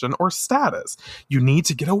 profession, or status. You need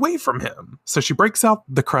to get away from him. So she breaks out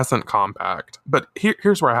the Crescent compact. But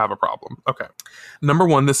here's where I have a problem. Okay. Number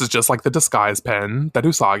one, this is just like the disguise pen that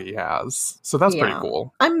Usagi has. So that's pretty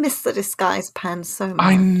cool. I miss the disguise pen so much.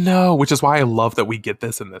 I know, which is why I love that we get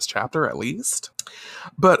this in this chapter at least.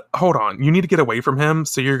 But hold on, you need to get away from him,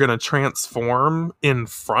 so you're going to transform in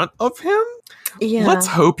front of him? Yeah. Let's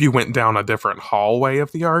hope you went down a different hallway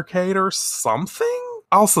of the arcade or something?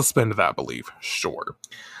 I'll suspend that belief, sure.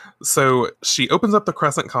 So she opens up the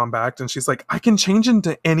Crescent compact and she's like, I can change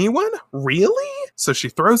into anyone? Really? So she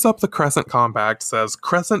throws up the Crescent compact, says,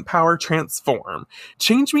 Crescent power transform.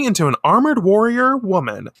 Change me into an armored warrior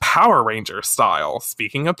woman, Power Ranger style.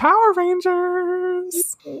 Speaking of Power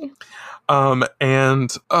Rangers.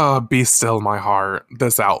 And be still my heart,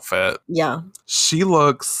 this outfit. Yeah. She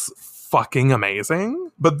looks fucking amazing.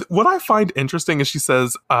 But what I find interesting is she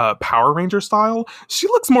says Power Ranger style. She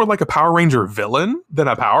looks more like a Power Ranger villain than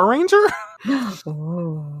a Power Ranger.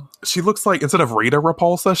 She looks like, instead of Rita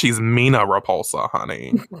Repulsa, she's Mina Repulsa,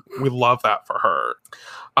 honey. We love that for her.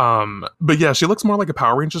 But yeah, she looks more like a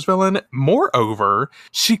Power Rangers villain. Moreover,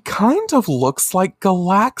 she kind of looks like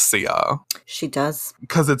Galaxia. She does.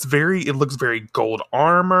 Because it looks very gold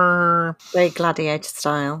armor. Very gladiator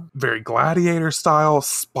style. Very gladiator style,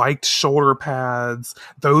 spiked shoulder pads.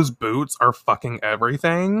 Those boots are fucking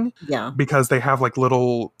everything. Yeah. Because they have like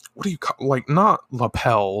little, what do you call, like not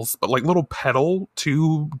lapels, but like little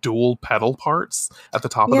two dual pedal parts at the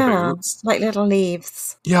top of the boots. Like little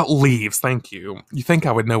leaves. Yeah, leaves, thank you. You think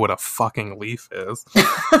I would know what a fucking leaf is.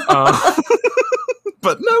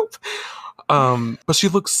 But nope. But she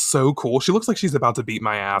looks so cool. She looks like she's about to beat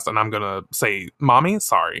my ass, and I'm gonna say, "Mommy,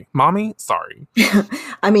 sorry. Mommy, sorry."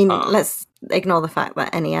 I mean, let's ignore the fact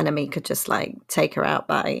that any enemy could just like take her out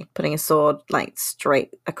by putting a sword like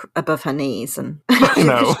straight above her knees and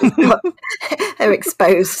her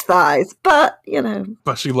exposed thighs. But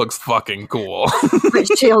but she looks fucking cool.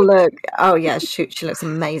 But she'll look. Oh yeah, she looks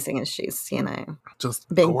amazing as she's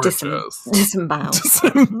just being gorgeous, disemboweled.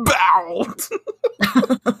 Disemboweled.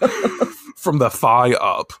 From the thigh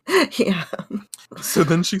up. Yeah. So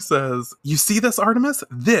then she says, "You see this, Artemis?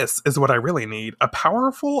 This is what I really need. A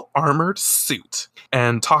powerful armored suit."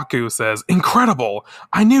 And Taku says, "Incredible.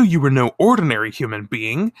 I knew you were no ordinary human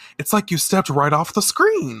being. It's like you stepped right off the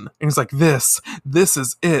screen." And he's like, this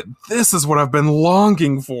is it. This is what I've been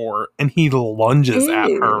longing for. And he lunges at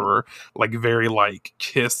her, like very like,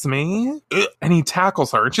 "Kiss me." And he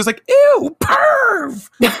tackles her. And she's like, "Ew, perv."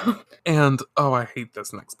 And, oh, I hate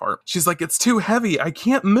this next part. She's like, "It's too heavy. I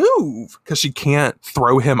can't move." Because she can't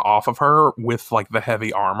throw him off of her with, like, the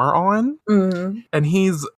heavy armor on. Mm. And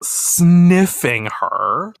he's sniffing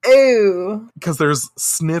her. Ew. Because there's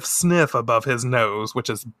sniff, sniff above his nose, which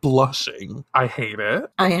is blushing. I hate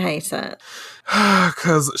it. I hate it.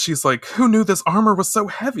 Because she's like, "Who knew this armor was so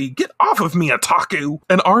heavy? Get off of me, Ataku!"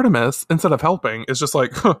 And Artemis, instead of helping, is just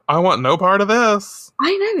like, "I want no part of this."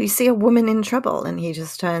 I know. You see a woman in trouble and he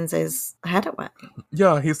just turns his head away.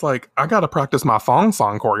 Yeah, he's like, "I gotta practice my Thong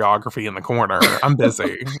Song choreography in the corner. I'm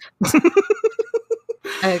busy."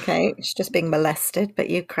 Okay, she's just being molested, but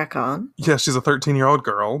you crack on. Yeah, she's a 13-year-old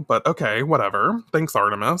girl, but okay, whatever. Thanks,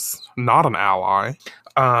 Artemis. Not an ally.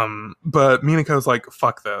 But Minako's like,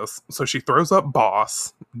 "Fuck this." So she throws up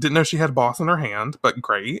boss. Didn't know she had boss in her hand, but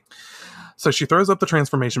great. So she throws up the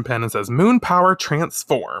transformation pen and says, "Moon power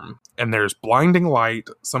transform." And there's blinding light,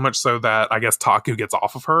 so much so that I guess Taku gets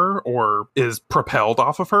off of her or is propelled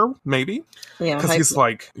off of her, maybe. Yeah. Because he's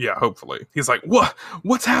like, yeah, hopefully. He's like,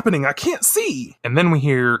 What's happening? I can't see." And then we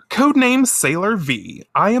hear, "Codename Sailor V.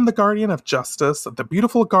 I am the guardian of justice. The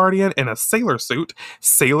beautiful guardian in a sailor suit,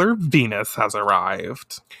 Sailor Venus, has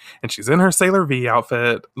arrived." And she's in her Sailor V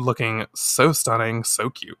outfit, looking so stunning, so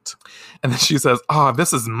cute. And then she says,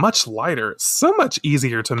 "This is much lighter. So much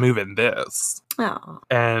easier to move in this." Oh.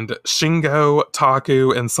 And Shingo,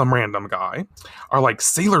 Taku, and some random guy are like,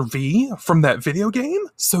 "Sailor V from that video game?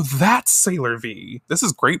 So that's Sailor V." This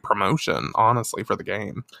is great promotion, honestly, for the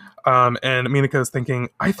game. And Minako's thinking,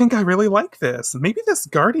 "I think I really like this. Maybe this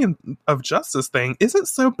Guardian of Justice thing isn't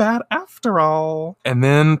so bad after all." And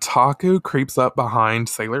then Taku creeps up behind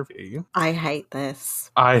Sailor V. I hate this.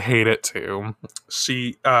 I hate it too.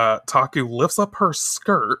 Taku lifts up her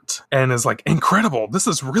skirt and is like, "Incredible, this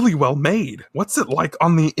is really well made. What's it like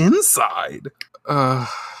on the inside?"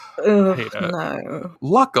 Hate it. No.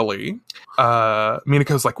 Luckily,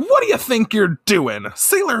 Minako's like, "What do you think you're doing?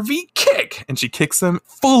 Sailor V kick!" And she kicks him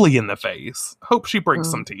fully in the face. Hope she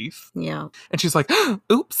breaks some teeth. Yeah. And she's like,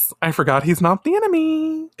 "Oops, I forgot he's not the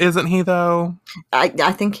enemy." Isn't he, though? I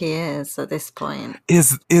think he is at this point.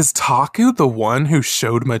 Is Taku the one who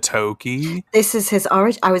showed Motoki? This is his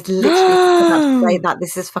origin. I was literally about to say that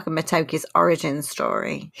this is fucking Motoki's origin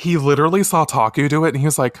story. He literally saw Taku do it and he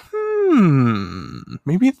was like,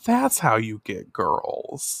 maybe that's how you get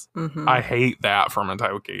girls. Mm-hmm. I hate that for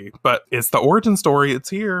Motoki, but it's the origin story. It's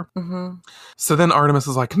here. Mm-hmm. So then Artemis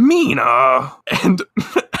is like, "Mina!" And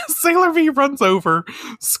Sailor V runs over,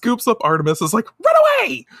 scoops up Artemis, is like, "Run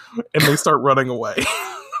away!" And they start running away.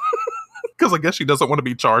 Because I guess she doesn't want to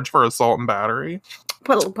be charged for assault and battery.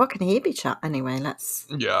 Well, what can he be shot anyway?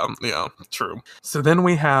 Yeah, true. So then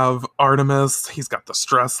we have Artemis. He's got the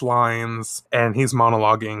stress lines, and he's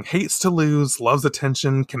monologuing, "Hates to lose, loves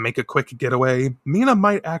attention, can make a quick getaway. Mina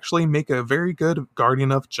might actually make a very good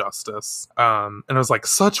guardian of justice." And it was like,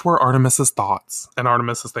 such were Artemis's thoughts. And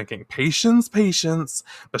Artemis is thinking, patience,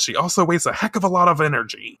 but she also wastes a heck of a lot of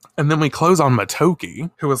energy. And then we close on Motoki,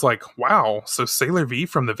 who was like, "Wow, so Sailor V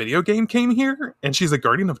from the video game came here? And she's a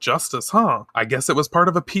guardian of justice, huh? I guess it was part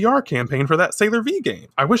of a PR campaign for that Sailor V game.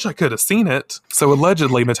 I wish I could have seen it." So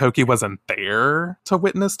allegedly Motoki wasn't there to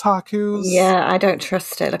witness Taku's. Yeah, I don't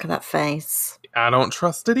trust it. Look at that face. I don't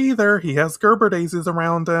trust it either. He has Gerber daisies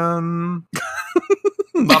around him.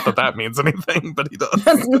 Not that means anything, but he does.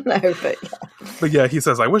 No, but yeah. But yeah, he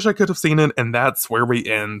says, "I wish I could have seen it," and that's where we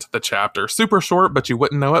end the chapter. Super short, but you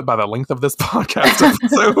wouldn't know it by the length of this podcast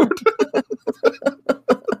episode.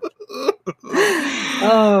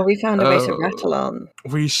 Oh, we found a way to rattle on.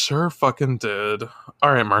 We sure fucking did.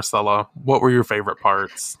 All right, Marcella, what were your favorite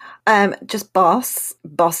parts? Just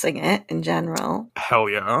bossing it in general. Hell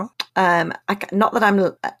yeah. Not that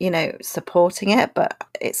I'm, supporting it, but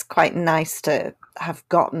it's quite nice to have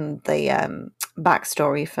gotten the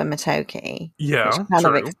backstory for Matoki, which Yeah, kind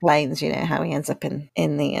of true. explains, how he ends up in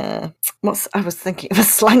the I was thinking of a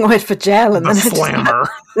slang word for jail, and The then slammer.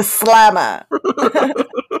 the slammer.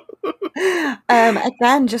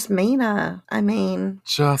 Again, just Mina. I mean,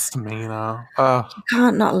 Just Mina. you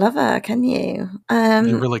can't not love her, can you?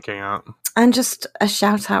 You really can't. And just a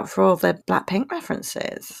shout out for all the Blackpink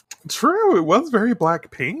references. True, it was very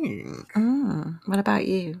Blackpink. What about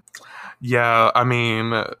you? Yeah, I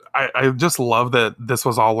mean, I just love that this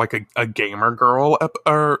was all like a gamer girl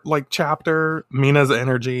chapter. Mina's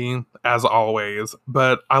energy, as always.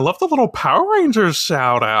 But I love the little Power Rangers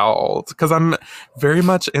shout out because I'm very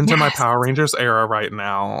much into my Power Rangers era right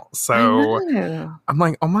now. So I'm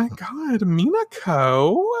like, oh my god,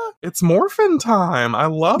 Minako, it's morphin time. I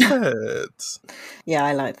love it. Yeah,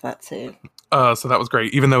 I liked that too. So that was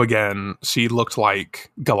great. Even though, again, she looked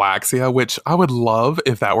like Galaxia, which I would love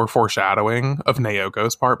if that were foreshadowing of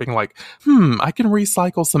Naoko's part, being like, I can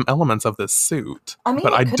recycle some elements of this suit. I mean,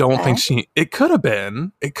 but I don't think it could have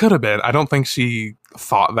been. It could have been. I don't think she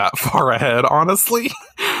thought that far ahead, honestly.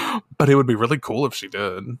 But it would be really cool if she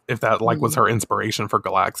did. If that was her inspiration for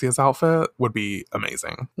Galaxia's outfit, would be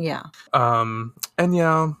amazing. Yeah. And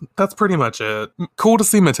yeah, that's pretty much it. Cool to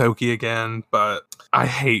see Matoki again, but I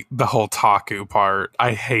hate the whole Taku part.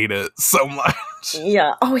 I hate it so much.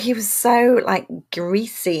 Yeah. Oh, he was so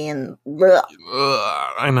greasy and bleh.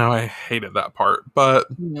 I know, I hated that part. But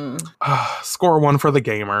score 1 for the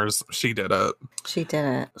gamers. She did it. She did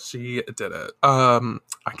it. She did it. I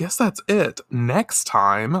guess that's it. Next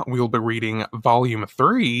time, we will be reading Volume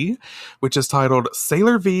 3, which is titled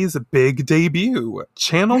Sailor V's Big Debut,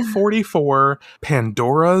 Channel 44,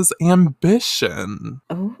 Pandora's Ambition.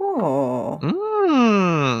 Oh.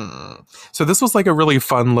 So this was like a really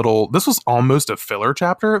fun this was almost a filler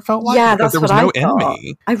chapter, it felt like. Yeah, because there was no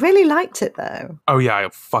enemy. I really liked it, though. Oh yeah, I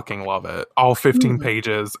fucking love it. All 15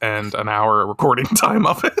 pages and an hour recording time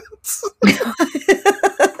of it.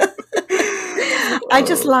 I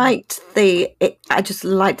just liked the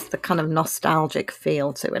kind of nostalgic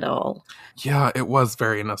feel to it all. Yeah, it was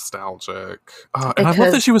very nostalgic. And I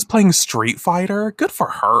love that she was playing Street Fighter. Good for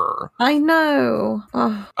her. I know.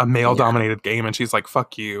 A male-dominated game, and she's like,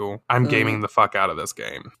 fuck you. I'm gaming the fuck out of this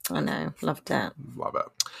game. I know. Loved it. Love it.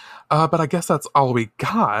 But I guess that's all we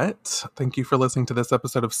got. Thank you for listening to this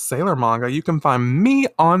episode of Sailor Manga. You can find me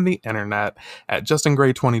on the internet at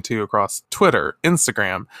JustinGray22 across Twitter,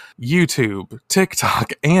 Instagram, YouTube,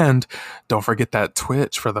 TikTok, and don't forget that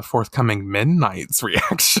Twitch for the forthcoming Midnight's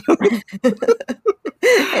reaction.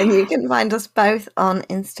 And you can find us both on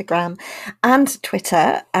Instagram and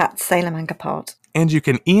Twitter at Sailor Manga Pod. And you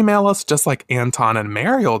can email us just like Anton and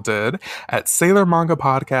Mariel did at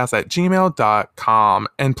sailormangapodcast@gmail.com.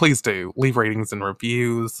 And please do leave ratings and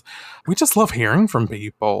reviews. We just love hearing from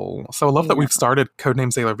people. So I love that we've started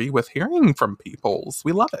Codename Sailor V with hearing from peoples.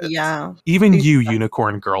 We love it. Yeah. Even you,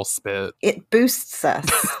 Unicorn Girl Spit. It boosts us.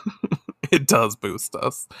 It does boost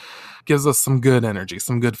us. Gives us some good energy,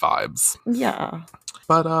 some good vibes. Yeah.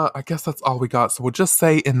 But I guess that's all we got. So we'll just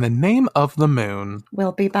say, in the name of the moon.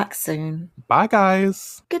 We'll be back soon. Bye,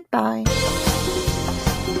 guys. Goodbye.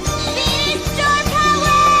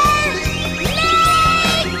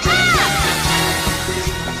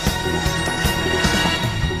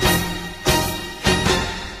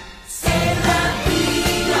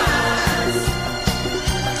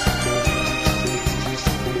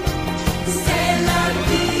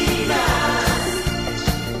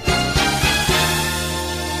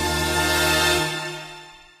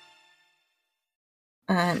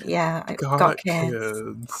 Yeah, I got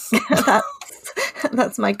kids.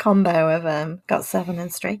 That's my combo of got 7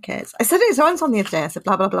 and Stray Kids. I said it once on the other day. I said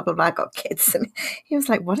blah blah blah blah blah. Got kids, and he was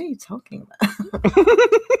like, "What are you talking about?"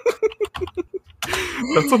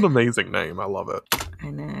 That's an amazing name. I love it. I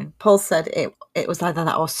know. Paul said it was either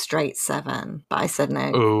that or Straight 7, but I said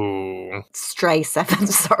no. Ooh. Stray 7.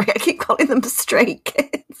 Sorry, I keep calling them Stray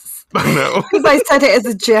Kids. I know. Because I said it as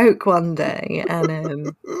a joke one day,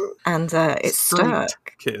 and it's Straight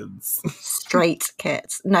stuck. Kids. Straight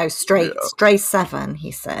Kids. No, straight. Yeah. Stray 7.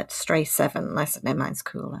 He said Stray 7. And I said no, mine's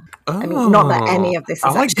cooler. Oh, I mean, not that any of this is.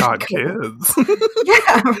 I like Got Kids.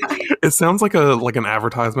 Yeah, right. It sounds like an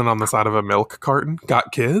advertisement on the side of a milk carton.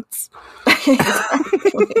 Got Kids.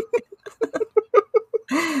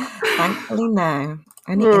 Thankfully, no.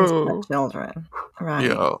 Only internet children. Right.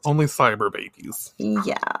 Yeah, only cyber babies.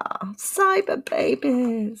 Yeah, cyber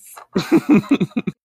babies.